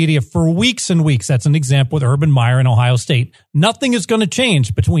mainstream media for weeks and weeks. That's an example with Urban Meyer and Ohio State. Nothing is going to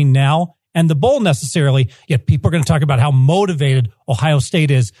change between now and the bowl necessarily, yet people are going to talk about how motivated Ohio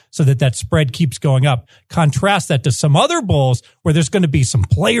State is so that spread keeps going up. Contrast that to some other bowls where there's going to be some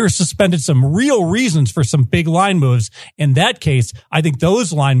players suspended, some real reasons for some big line moves. In that case, I think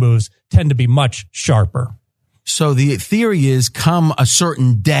those line moves tend to be much sharper. So the theory is come a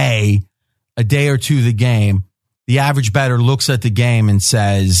certain day, a day or two of the game, the average bettor looks at the game and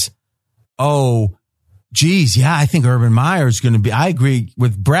says, oh, geez, yeah, I think Urban Meyer is going to be, I agree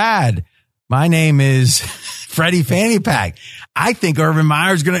with Brad. My name is Freddie Fanny Pack. I think Urban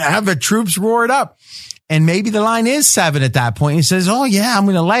Meyer is going to have the troops roared up. And maybe the line is 7 at that point. He says, oh, yeah, I'm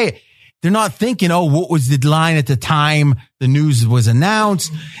going to lay it. They're not thinking, oh, what was the line at the time the news was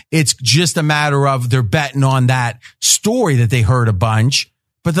announced? It's just a matter of they're betting on that story that they heard a bunch,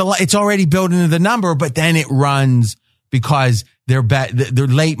 but it's already built into the number, but then it runs because their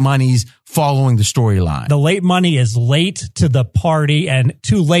late money's following the storyline. The late money is late to the party and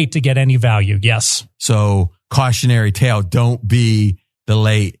too late to get any value. Yes. So cautionary tale, don't be the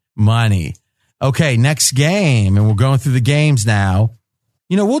late money. Okay, next game, and we're going through the games now.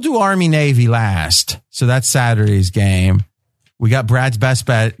 We'll do Army-Navy last. So that's Saturday's game. We got Brad's best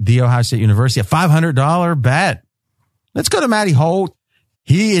bet, The Ohio State University, a $500 bet. Let's go to Matty Holt.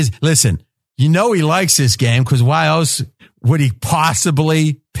 Listen, he likes this game because why else would he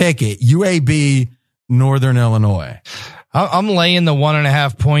possibly pick it? UAB, Northern Illinois. I'm laying the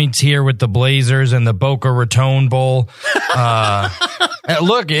 1.5 points here with the Blazers and the Boca Raton Bowl.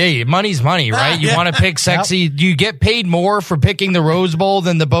 Look, hey, money's money, right? You want to pick sexy. Yep. Do you get paid more for picking the Rose Bowl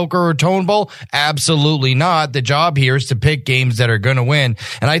than the Boca Raton Bowl? Absolutely not. The job here is to pick games that are going to win.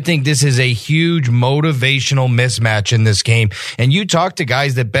 And I think this is a huge motivational mismatch in this game. And you talk to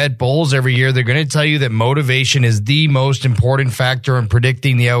guys that bet bowls every year, they're going to tell you that motivation is the most important factor in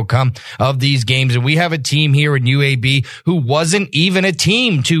predicting the outcome of these games. And we have a team here in UAB who wasn't even a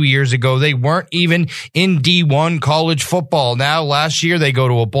team 2 years ago. They weren't even in D1 college football. Now, last year, they go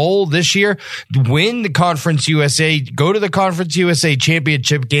to a bowl. This year, win the Conference USA, go to the Conference USA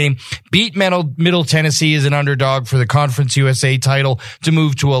championship game, beat Middle Tennessee as an underdog for the Conference USA title to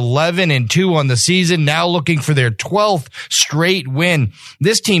move to 11-2 on the season. Now looking for their 12th straight win.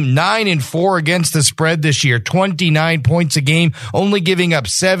 This team 9-4 against the spread this year, 29 points a game, only giving up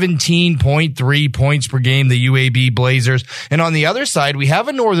 17.3 points per game, the UAB Blazers. And on the other side, we have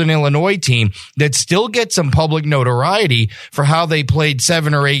a Northern Illinois team that still gets some public notoriety for how they played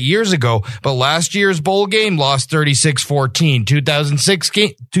 7 or 8 years ago. But last year's bowl game lost 36-14.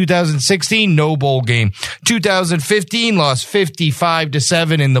 2016, no bowl game. 2015 lost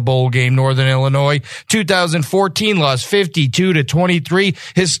 55-7 in the bowl game, Northern Illinois. 2014 lost 52-23.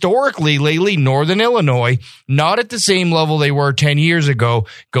 Historically, lately, Northern Illinois, not at the same level they were 10 years ago,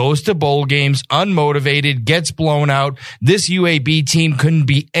 goes to bowl games, unmotivated, gets blown out. This UAB team couldn't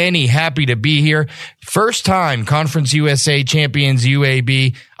be any happy to be here. First time Conference USA champions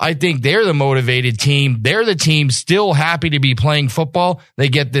UAB. I think they're the motivated team. They're the team still happy to be playing football. They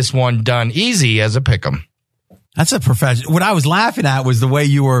get this one done easy as a pick'em. That's a professional. What I was laughing at was the way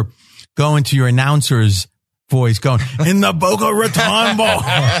you were going to your announcer's voice, going in the Boca Raton Bowl.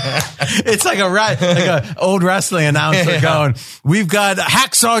 It's like a old wrestling announcer going, "We've got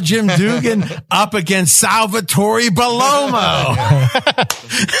Hacksaw Jim Dugan up against Salvatore Bellomo."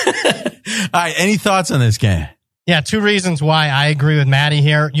 All right, any thoughts on this game? Yeah, two reasons why I agree with Maddie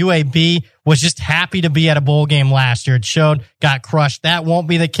here. UAB was just happy to be at a bowl game last year. It showed, got crushed. That won't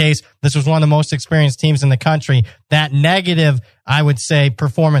be the case. This was one of the most experienced teams in the country. That negative, I would say,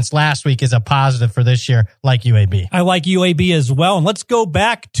 performance last week is a positive for this year, like UAB. I like UAB as well. And let's go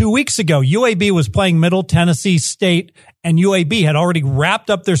back 2 weeks ago. UAB was playing Middle Tennessee State, and UAB had already wrapped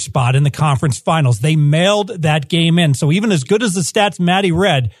up their spot in the conference finals. They mailed that game in. So even as good as the stats Maddie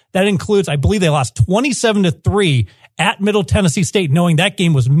read, that includes, I believe they lost 27-3 at Middle Tennessee State, knowing that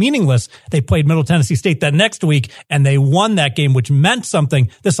game was meaningless. They played Middle Tennessee State that next week, and they won that game, which meant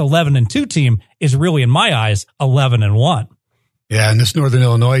something. This 11-2 team is really, in my eyes, 11-1. Yeah, and this Northern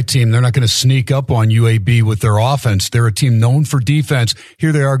Illinois team, they're not going to sneak up on UAB with their offense. They're a team known for defense.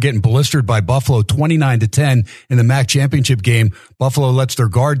 Here they are getting blistered by Buffalo 29-10 in the MAC championship game. Buffalo lets their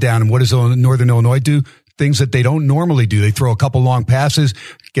guard down, and what does Northern Illinois do? Things that they don't normally do. They throw a couple long passes,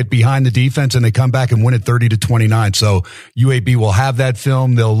 get behind the defense, and they come back and win it 30-29. So UAB will have that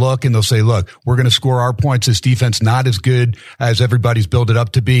film. They'll look and they'll say, look, we're going to score our points. This defense not as good as everybody's built it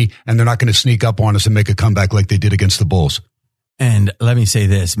up to be, and they're not going to sneak up on us and make a comeback like they did against the Bulls. And let me say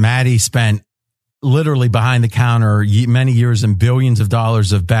this, Maddie spent literally behind the counter many years and billions of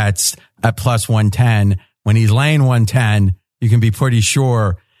dollars of bets at plus 110. When he's laying 110, you can be pretty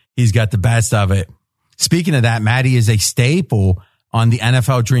sure he's got the best of it. Speaking of that, Maddie is a staple on the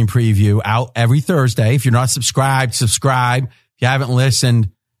NFL Dream Preview, out every Thursday. If you're not subscribed, subscribe. If you haven't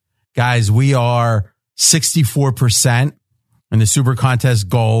listened, guys, we are 64% in the Super Contest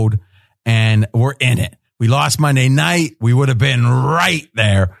Gold, and we're in it. We lost Monday night. We would have been right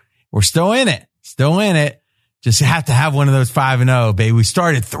there. We're still in it. Still in it. Just have to have one of those 5-0, baby. We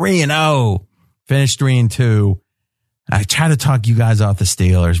started 3-0, finished 3-2. I try to talk you guys off the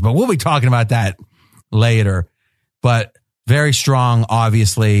Steelers, but we'll be talking about that later. But very strong,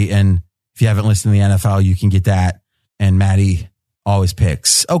 obviously. And if you haven't listened to the NFL, you can get that. And Maddie always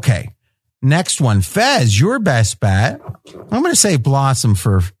picks. Okay. Next one. Fez, your best bet. I'm going to say Blossom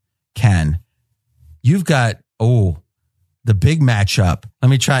for Ken. You've got, the big matchup. Let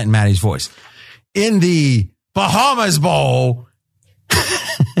me try it in Maddie's voice. In the Bahamas Bowl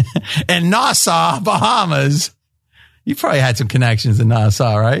in Nassau, Bahamas. You probably had some connections in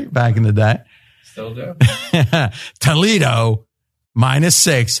Nassau, right? Back in the day. Still do. Toledo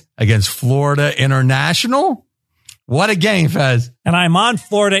 -6 against Florida International. What a game, Fez. And I'm on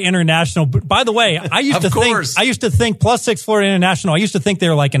Florida International. But by the way, I used to think +6 Florida International. I used to think they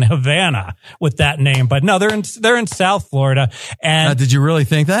were like in Havana with that name, but no, they're in South Florida. And did you really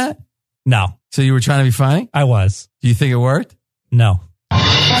think that? No. So you were trying to be funny? I was. Do you think it worked? No. There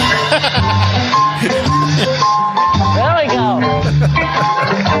we go.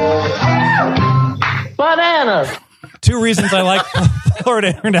 Bananas. Two reasons I like Florida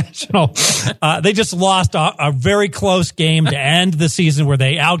International. They just lost a very close game to end the season where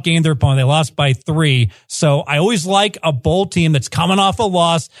they outgained their opponent. They lost by 3. So I always like a bowl team that's coming off a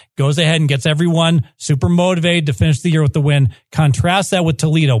loss, goes ahead and gets everyone super motivated to finish the year with the win. Contrast that with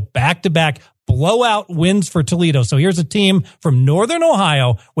Toledo, back-to-back blowout wins for Toledo. So here's a team from Northern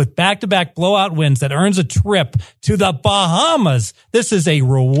Ohio with back-to-back blowout wins that earns a trip to the Bahamas. This is a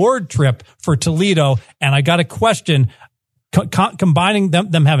reward trip for Toledo. And I got a question, combining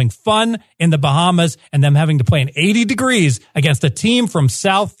them having fun in the Bahamas and them having to play in 80 degrees against a team from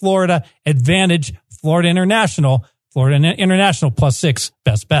South Florida. Advantage, Florida International. Florida International +6,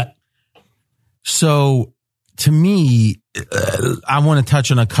 best bet. So to me, I want to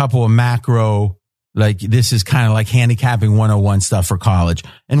touch on a couple of macro, like this is kind of like handicapping 101 stuff for college.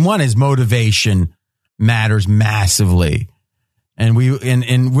 And one is motivation matters massively. And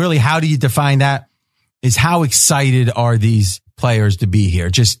really, how do you define that? Is how excited are these players to be here?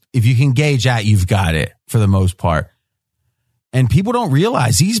 Just if you can gauge that, you've got it for the most part. And people don't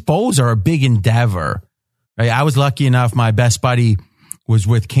realize these bowls are a big endeavor. Right? I was lucky enough, my best buddy was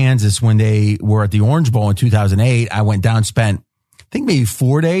with Kansas when they were at the Orange Bowl in 2008. I went down, spent, I think maybe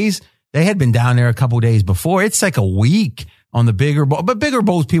 4 days. They had been down there a couple of days before. It's like a week on the bigger bowl, but bigger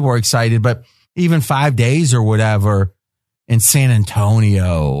bowls, people are excited, but even 5 days or whatever in San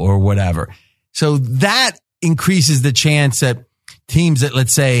Antonio or whatever. So that increases the chance that teams that,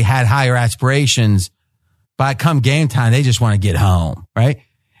 let's say, had higher aspirations, by come game time, they just want to get home, right?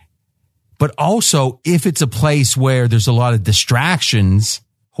 But also, if it's a place where there's a lot of distractions,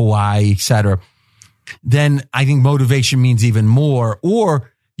 Hawaii, et cetera, then I think motivation means even more.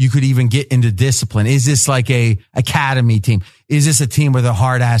 Or you could even get into discipline. Is this like a academy team? Is this a team with a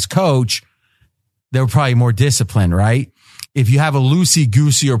hard ass coach? They're probably more disciplined, right? If you have a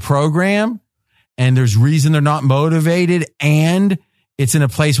loosey-goosey program and there's reason they're not motivated and it's in a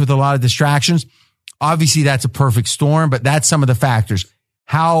place with a lot of distractions, obviously that's a perfect storm, but that's some of the factors.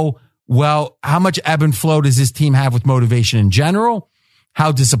 How much ebb and flow does this team have with motivation in general?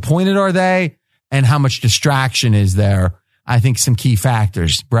 How disappointed are they? And how much distraction is there? I think some key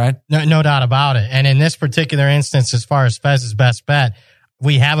factors. Brad? No doubt about it. And in this particular instance, as far as Fez's best bet,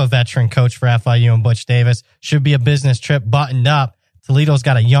 we have a veteran coach for FIU and Butch Davis. Should be a business trip buttoned up. Toledo's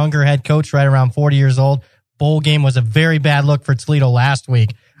got a younger head coach right around 40 years old. Bowl game was a very bad look for Toledo last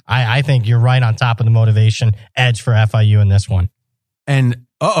week. I think you're right on top of the motivation edge for FIU in this one. And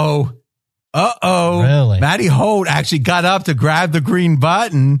really? Matty Holt actually got up to grab the green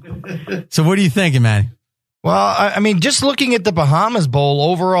button. So what are you thinking, Matty? Well, I mean, just looking at the Bahamas Bowl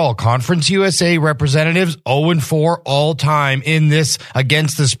overall, Conference USA representatives 0-4 all time in this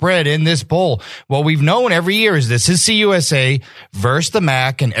against the spread in this bowl. What we've known every year is this is CUSA versus the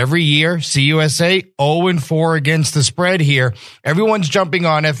MAC, and every year CUSA 0-4 against the spread here. Everyone's jumping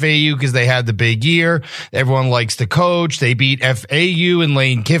on FAU because they had the big year. Everyone likes the coach. They beat FAU and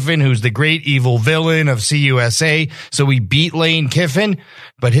Lane Kiffin, who's the great evil villain of CUSA. So we beat Lane Kiffin.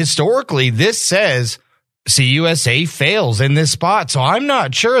 But historically, this says CUSA fails in this spot. So I'm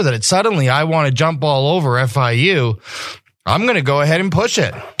not sure that it's suddenly I want to jump all over FIU. I'm going to go ahead and push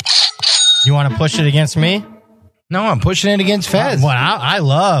it. You want to push it against me? No, I'm pushing it against Fez. Well, I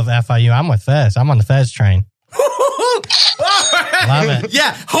love FIU. I'm with Fez. I'm on the Fez train. Love it.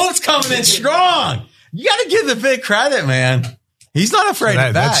 Yeah, Holt's coming in strong. You got to give the big credit, man. He's not afraid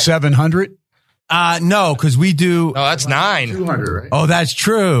of that. That's 700? No, because we do. Oh, that's 9. 200, right? Oh, that's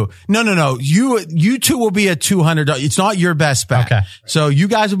true. No. You two will be at $200. It's not your best bet. Okay. So you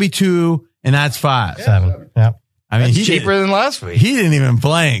guys will be 2, and that's 5. 7. Yep. I mean, That's cheaper than last week. He didn't even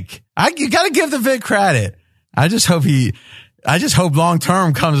blink. You got to give the Vic credit. I just hope long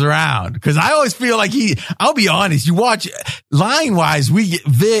term comes around, because I always feel like I'll be honest. You watch line wise,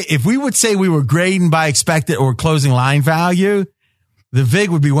 if we would say we were grading by expected or closing line value, the Vig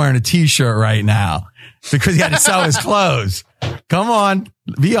would be wearing a t-shirt right now because he had to sell his clothes. Come on,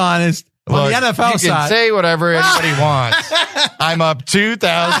 be honest. On the NFL you can say whatever anybody wants. I'm up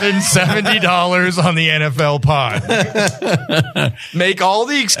 $2,070 on the NFL pod. Make all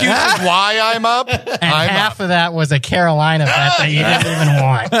the excuses why I'm up. And half of that was a Carolina bet that you didn't even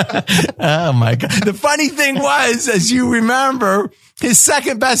want. Oh my God. The funny thing was, as you remember, his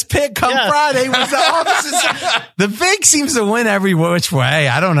second best pick Friday was the opposite. The Vig seems to win every which way.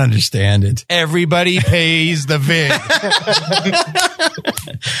 I don't understand it. Everybody pays the Vig.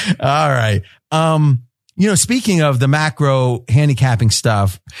 All right. Speaking of the macro handicapping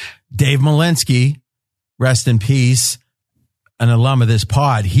stuff, Dave Malinsky, rest in peace, an alum of this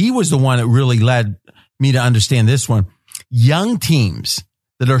pod, he was the one that really led me to understand this one. Young teams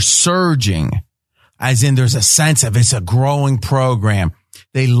that are surging, as in there's a sense of it's a growing program.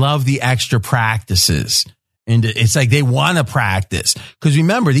 They love the extra practices. And it's like they want to practice. Because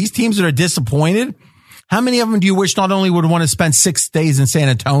remember, these teams that are disappointed, how many of them do you wish not only would want to spend 6 days in San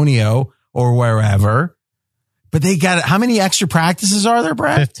Antonio or wherever, but they got how many extra practices are there,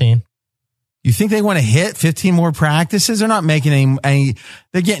 Brad? 15. You think they want to hit 15 more practices? They're not making any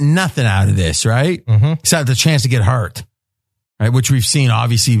they're getting nothing out of this, right? Mm-hmm. Except the chance to get hurt, right? Which we've seen,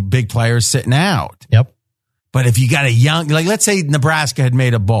 obviously, big players sitting out. Yep. But if you got a young, like let's say Nebraska had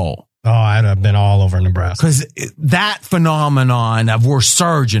made a bowl. Oh, I'd have been all over Nebraska. Because that phenomenon of we're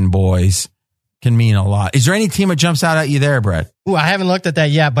surging, boys, can mean a lot. Is there any team that jumps out at you there, Brett? Ooh, I haven't looked at that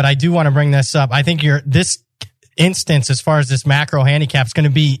yet, but I do want to bring this up. I think this instance, as far as this macro handicap, is going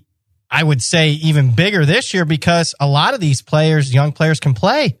to be, I would say, even bigger this year, because a lot of these players, young players, can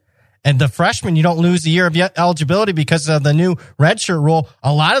play. And the freshmen, you don't lose a year of eligibility because of the new redshirt rule.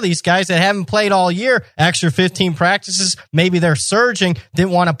 A lot of these guys that haven't played all year, extra 15 practices, maybe they're surging, didn't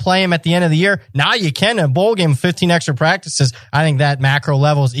want to play them at the end of the year. Now you can, in a bowl game, 15 extra practices. I think that macro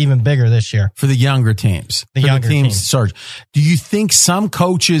level is even bigger this year. For the younger teams. The younger teams surge. Do you think some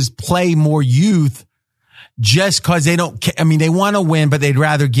coaches play more youth just because they don't, they want to win, but they'd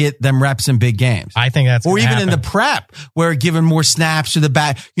rather get them reps in big games? I think that's, or even in the prep where giving more snaps to the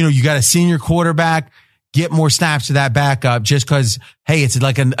back, you got a senior quarterback, get more snaps to that backup just because, hey, it's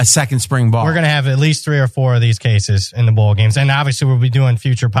like a second spring ball. We're going to have at least 3 or 4 of these cases in the bowl games. And obviously we'll be doing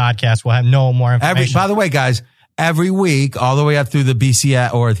future podcasts. We'll have no more information. By the way, guys, every week, all the way up through the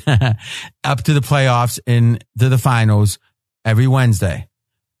BCS or up to the playoffs and to the finals, every Wednesday.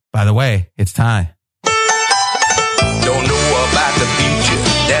 By the way, it's time. don't know about the future.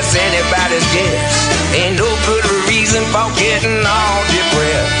 That's anybody's guess. Ain't no good reason for getting all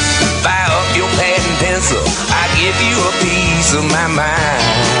depressed. Fire up your pad and pencil. I give you a piece of my mind.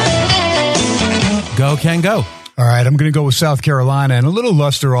 Go, Ken, go. All right, I'm going to go with South Carolina, and a little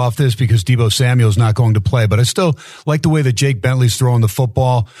luster off this because Deebo Samuel's not going to play, but I still like the way that Jake Bentley's throwing the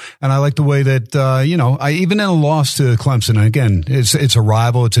football, and I like the way that, even in a loss to Clemson, and again, it's a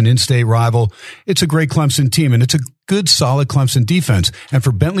rival, it's an in-state rival, it's a great Clemson team, and it's a good, solid Clemson defense. And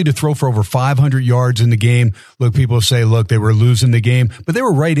for Bentley to throw for over 500 yards in the game, look, people say, look, they were losing the game, but they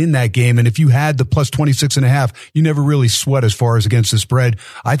were right in that game. And if you had the plus 26.5, you never really sweat as far as against the spread.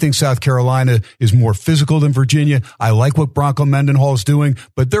 I think South Carolina is more physical than Virginia. I like what Bronco Mendenhall is doing,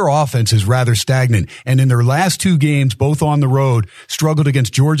 but their offense is rather stagnant. And in their last two games, both on the road, struggled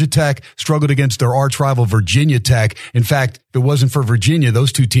against Georgia Tech, struggled against their arch rival Virginia Tech. In fact, if it wasn't for Virginia,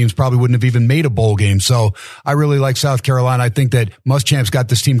 those two teams probably wouldn't have even made a bowl game. So I really like South Carolina. I think that Muschamp's got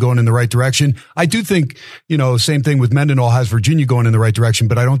this team going in the right direction. I do think, same thing with Mendenhall has Virginia going in the right direction,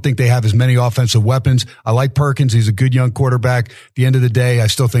 but I don't think they have as many offensive weapons. I like Perkins. He's a good young quarterback. At the end of the day, I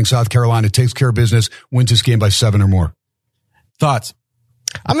still think South Carolina takes care of business, wins this game by 7 or more. Thoughts?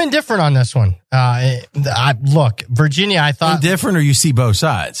 I'm indifferent on this one. Look, Virginia, I thought... Indifferent, or you see both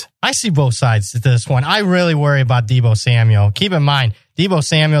sides? I see both sides to this one. I really worry about Deebo Samuel. Keep in mind, Deebo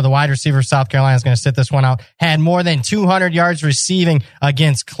Samuel, the wide receiver of South Carolina, is going to sit this one out, had more than 200 yards receiving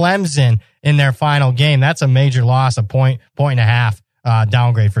against Clemson in their final game. That's a major loss, a point and a half.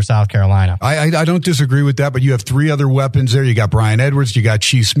 Downgrade for South Carolina. I don't disagree with that, but you have three other weapons there. You got Brian Edwards, you got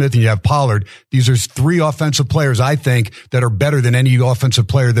Chief Smith, and you have Pollard. These are three offensive players, I think, that are better than any offensive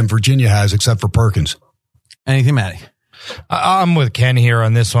player than Virginia has, except for Perkins. Anything, Matty? I'm with Ken here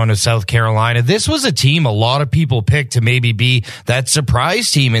on this one of South Carolina. This was a team a lot of people picked to maybe be that surprise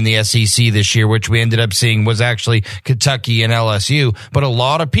team in the SEC this year, which we ended up seeing was actually Kentucky and LSU. But a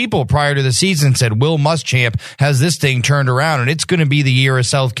lot of people prior to the season said Will Muschamp has this thing turned around, and it's going to be the year of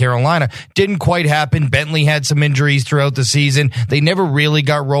South Carolina. Didn't quite happen. Bentley had some injuries throughout the season. They never really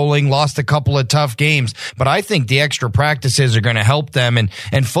got rolling, lost a couple of tough games. But I think the extra practices are going to help them,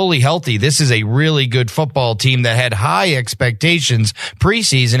 and fully healthy. This is a really good football team that had high expectations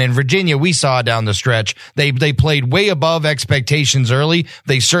preseason. In Virginia, we saw down the stretch, they played way above expectations early.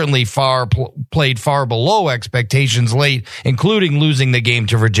 They certainly played far below expectations late, including losing the game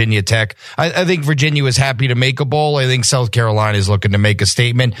to Virginia Tech. I think Virginia was happy to make a bowl. I think South Carolina is looking to make a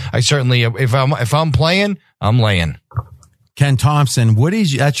statement. I certainly, if I'm playing, I'm laying. Ken Thompson,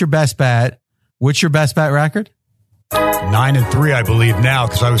 that's your best bet. What's your best bet record? 9-3, I believe now,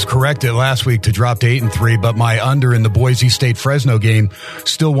 because I was corrected last week to drop to 8-3, but my under in the Boise State Fresno game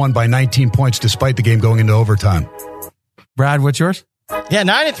still won by 19 points despite the game going into overtime. Brad, what's yours? Yeah,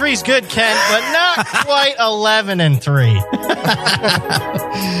 9-3 is good, Ken, but not quite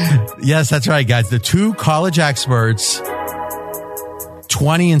 11-3. Yes, that's right, guys. The two college experts,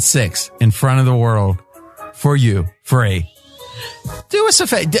 20-6 in front of the world for you, free. Do us a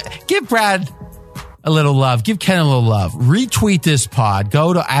favor. Give Brad a little love. Give Ken a little love. Retweet this pod.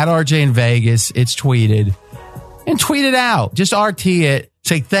 Go to @RJ in Vegas. It's tweeted. And tweet it out. Just RT it.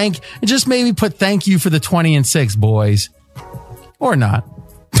 Say and just maybe put thank you for the 20-6, boys. Or not.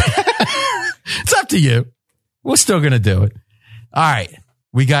 It's up to you. We're still going to do it. All right.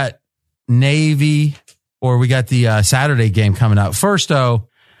 We got Navy, or we got the Saturday game coming up. First, though,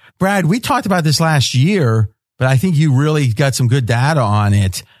 Brad, we talked about this last year, but I think you really got some good data on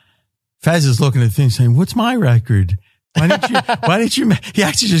it. Fez is looking at things saying, what's my record? Why didn't you, he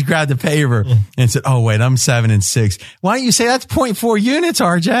actually just grabbed the paper and said, oh, wait, I'm 7-6. Why don't you say that's 0.4 units,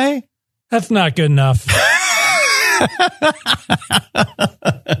 RJ? That's not good enough.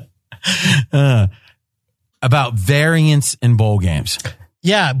 About variance in bowl games.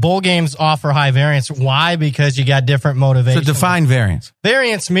 Yeah, bowl games offer high variance. Why? Because you got different motivations. So define variance.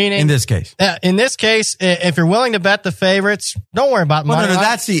 Variance meaning... In this case. If you're willing to bet the favorites, don't worry about money. No,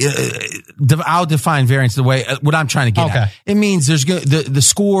 that's I'll define variance the way, what I'm trying to get at. It means there's the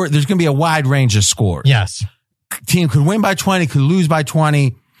score, there's going to be a wide range of scores. Yes. Team could win by 20, could lose by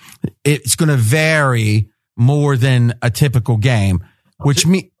 20. It's going to vary more than a typical game, which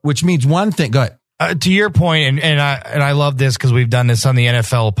means one thing. Go ahead. To your point, and I love this because we've done this on the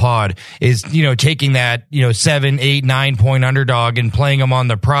NFL pod, is, taking that, 7, 8, 9 point underdog and playing them on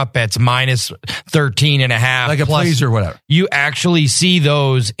the prop bets minus 13.5. Like a please or whatever. You actually see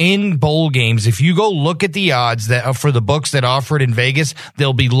those in bowl games. If you go look at the odds that for the books that offer it in Vegas,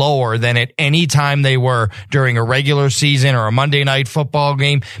 they'll be lower than at any time they were during a regular season or a Monday night football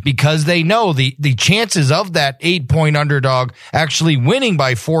game, because they know the chances of that 8 point underdog actually winning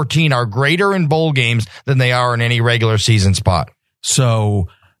by 14 are greater in bowl bowl games than they are in any regular season spot. So,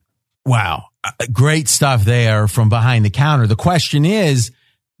 wow, great stuff there from behind the counter. The question is,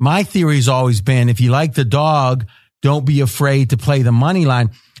 my theory has always been, if you like the dog, don't be afraid to play the money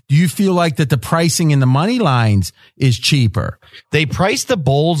line. Do you feel like that the pricing in the money lines is cheaper? They price the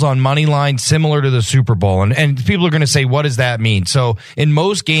bowls on money line similar to the Super Bowl. And people are going to say, what does that mean? So in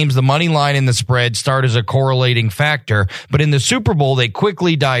most games, the money line and the spread start as a correlating factor. But in the Super Bowl, they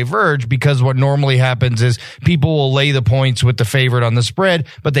quickly diverge because what normally happens is people will lay the points with the favorite on the spread,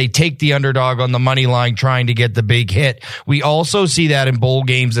 but they take the underdog on the money line trying to get the big hit. We also see that in bowl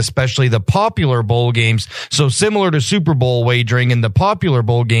games, especially the popular bowl games. So similar to Super Bowl wagering, in the popular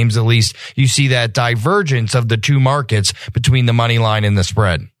bowl games, at least, you see that divergence of the two markets between the money line and the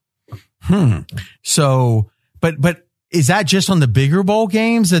spread. So, but is that just on the bigger bowl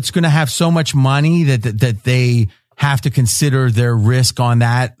games that's going to have so much money that they have to consider their risk on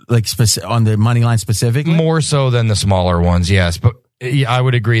that, like on the money line specifically? More so than the smaller ones, yes. But I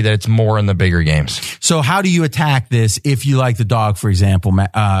would agree that it's more in the bigger games. So how do you attack this if you like the dog, for example,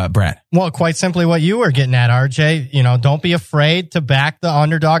 Brett? Well, quite simply what you were getting at, RJ. Don't be afraid to back the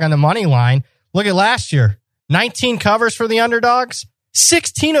underdog on the money line. Look at last year. 19 covers for the underdogs.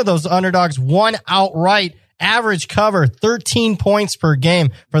 16 of those underdogs won outright. Average cover, 13 points per game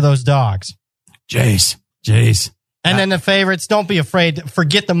for those dogs. Jace. And then the favorites, don't be afraid.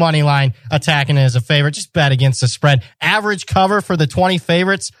 Forget the money line attacking it as a favorite. Just bet against the spread. Average cover for the 20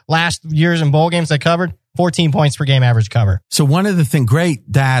 favorites last year's in bowl games that covered, 14 points per game average cover. So one of the things,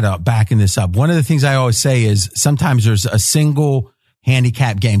 great data backing this up. One of the things I always say is sometimes there's a single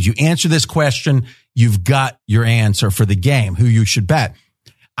handicap games. You answer this question, you've got your answer for the game, who you should bet.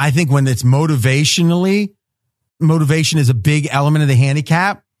 I think when it's motivation is a big element of the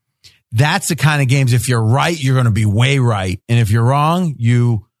handicap. That's the kind of games, if you're right, you're going to be way right. And if you're wrong,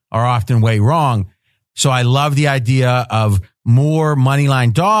 you are often way wrong. So I love the idea of more money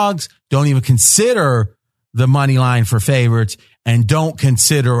line dogs. Don't even consider the money line for favorites, and don't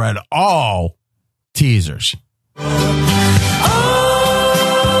consider at all teasers. Because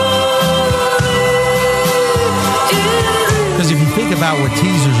if you think about what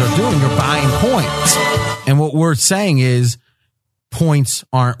teasers are doing, you're buying points. And what we're saying is, points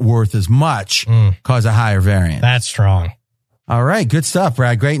aren't worth as much because of higher variance. That's strong. All right. Good stuff,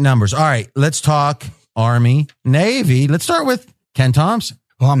 Brad. Great numbers. All right. Let's talk Army, Navy. Let's start with Ken Thompson.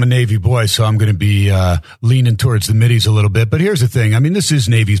 Well, I'm a Navy boy, so I'm going to be leaning towards the middies a little bit. But here's the thing. I mean, this is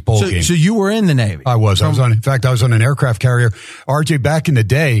Navy's bowl game. So you were in the Navy? I was. In fact, I was on an aircraft carrier. RJ, back in the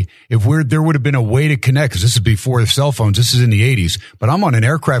day, there would have been a way to connect, because this is before the cell phones. This is in the 80s. But I'm on an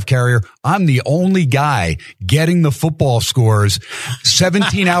aircraft carrier. I'm the only guy getting the football scores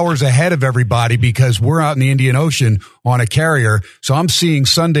 17 hours ahead of everybody, because we're out in the Indian Ocean on a carrier. So I'm seeing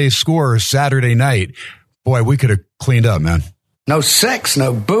Sunday scores Saturday night. Boy, we could have cleaned up, man. No sex,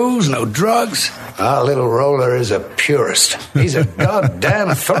 no booze, no drugs. Our little roller is a purist. He's a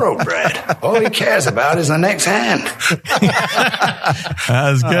goddamn thoroughbred. All he cares about is the next hand. That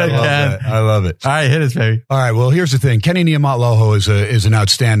was good, Ken. I love it. All right, hit us, baby. All right, well, here's the thing. Kenny Niumatalolo is an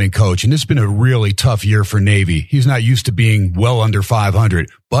outstanding coach, and this has been a really tough year for Navy. He's not used to being well under 500,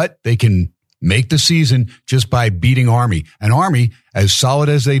 but they can make the season just by beating Army. And Army, as solid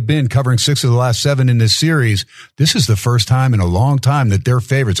as they've been, covering 6 of the last 7 in this series, this is the first time in a long time that they're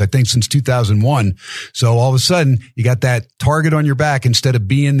favorites, I think since 2001. So all of a sudden, you got that target on your back. Instead of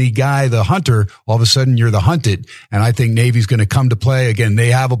being the guy, the hunter, all of a sudden you're the hunted. And I think Navy's going to come to play. Again,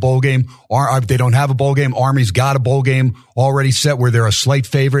 they have a bowl game. They don't have a bowl game. Army's got a bowl game already set where they're a slight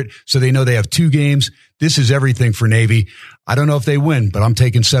favorite. So they know they have 2 games. This is everything for Navy. I don't know if they win, but I'm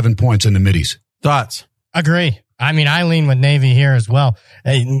taking 7 points in the middies. Thoughts? Agree. I mean, I lean with Navy here as well.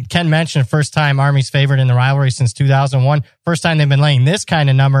 Ken mentioned first time Army's favorite in the rivalry since 2001. First time they've been laying this kind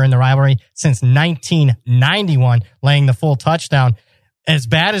of number in the rivalry since 1991, laying the full touchdown. As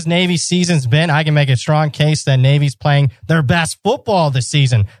bad as Navy's season's been, I can make a strong case that Navy's playing their best football this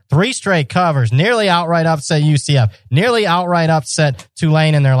season. 3 straight covers, nearly outright upset UCF, nearly outright upset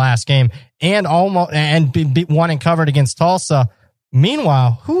Tulane in their last game, and won and covered against Tulsa.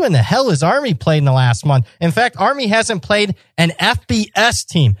 Meanwhile, who in the hell has Army played in the last month? In fact, Army hasn't played an FBS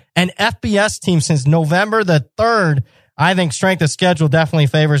team since November the 3rd. I think strength of schedule definitely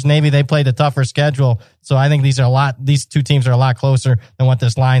favors Navy. They played a tougher schedule. So I think these 2 teams are a lot closer than what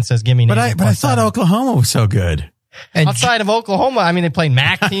this line says. Give me Navy. But I thought Oklahoma was so good. And outside of Oklahoma, I mean, they played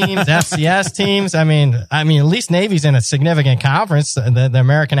MAC teams, FCS teams. I mean, at least Navy's in a significant conference, the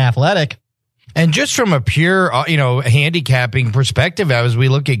American Athletic. And just from a pure, handicapping perspective, as we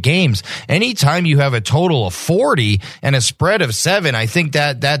look at games, anytime you have a total of 40 and a spread of 7, I think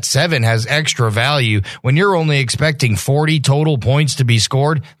that 7 has extra value. When you're only expecting 40 total points to be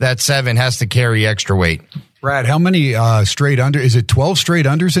scored, that 7 has to carry extra weight. Brad, how many straight under? Is it 12 straight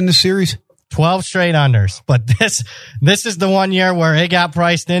unders in this series? 12 straight unders. But this is the one year where it got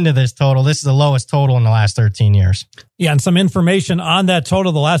priced into this total. This is the lowest total in the last 13 years. Yeah, and some information on that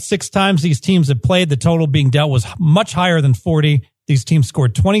total. The last 6 times these teams have played, the total being dealt was much higher than 40. These teams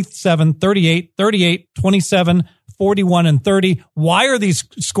scored 27, 38, 38, 27, 41, and 30. Why are these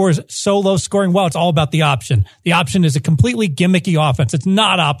scores so low scoring? Well, it's all about the option. The option is a completely gimmicky offense. It's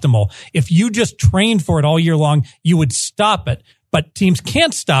not optimal. If you just trained for it all year long, you would stop it. But teams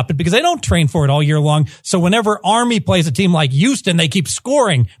can't stop it because they don't train for it all year long. So whenever Army plays a team like Houston, they keep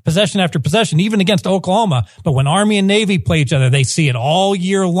scoring possession after possession, even against Oklahoma. But when Army and Navy play each other, they see it all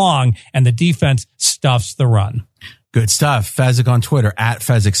year long, and the defense stuffs the run. Good stuff. Fezzik on Twitter, at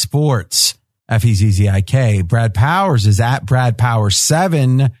Fezzik Sports, Fezzik. Brad Powers is at Brad Powers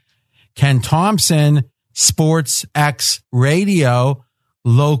 7. Ken Thompson, Sports X Radio,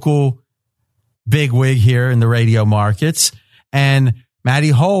 local bigwig here in the radio markets. And Matty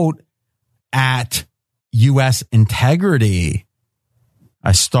Holt at U.S. Integrity,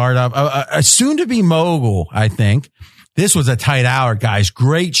 a startup, a soon-to-be mogul, I think. This was a tight hour, guys.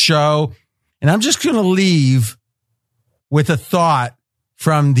 Great show. And I'm just going to leave with a thought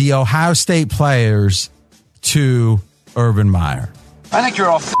from the Ohio State players to Urban Meyer. I think you're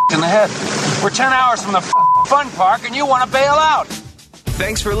all in the head. We're 10 hours from the fun park, and you want to bail out.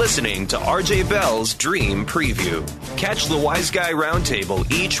 Thanks for listening to RJ Bell's Dream Preview. Catch the Wise Guy Roundtable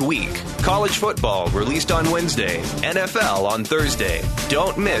each week. College football released on Wednesday, NFL on Thursday.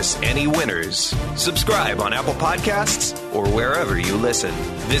 Don't miss any winners. Subscribe on Apple Podcasts or wherever you listen.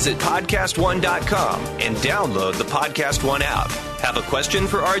 Visit podcastone.com and download the Podcast One app. Have a question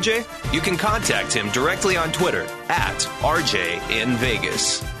for RJ? You can contact him directly on Twitter at RJ in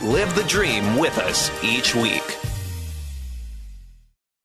Vegas. Live the dream with us each week.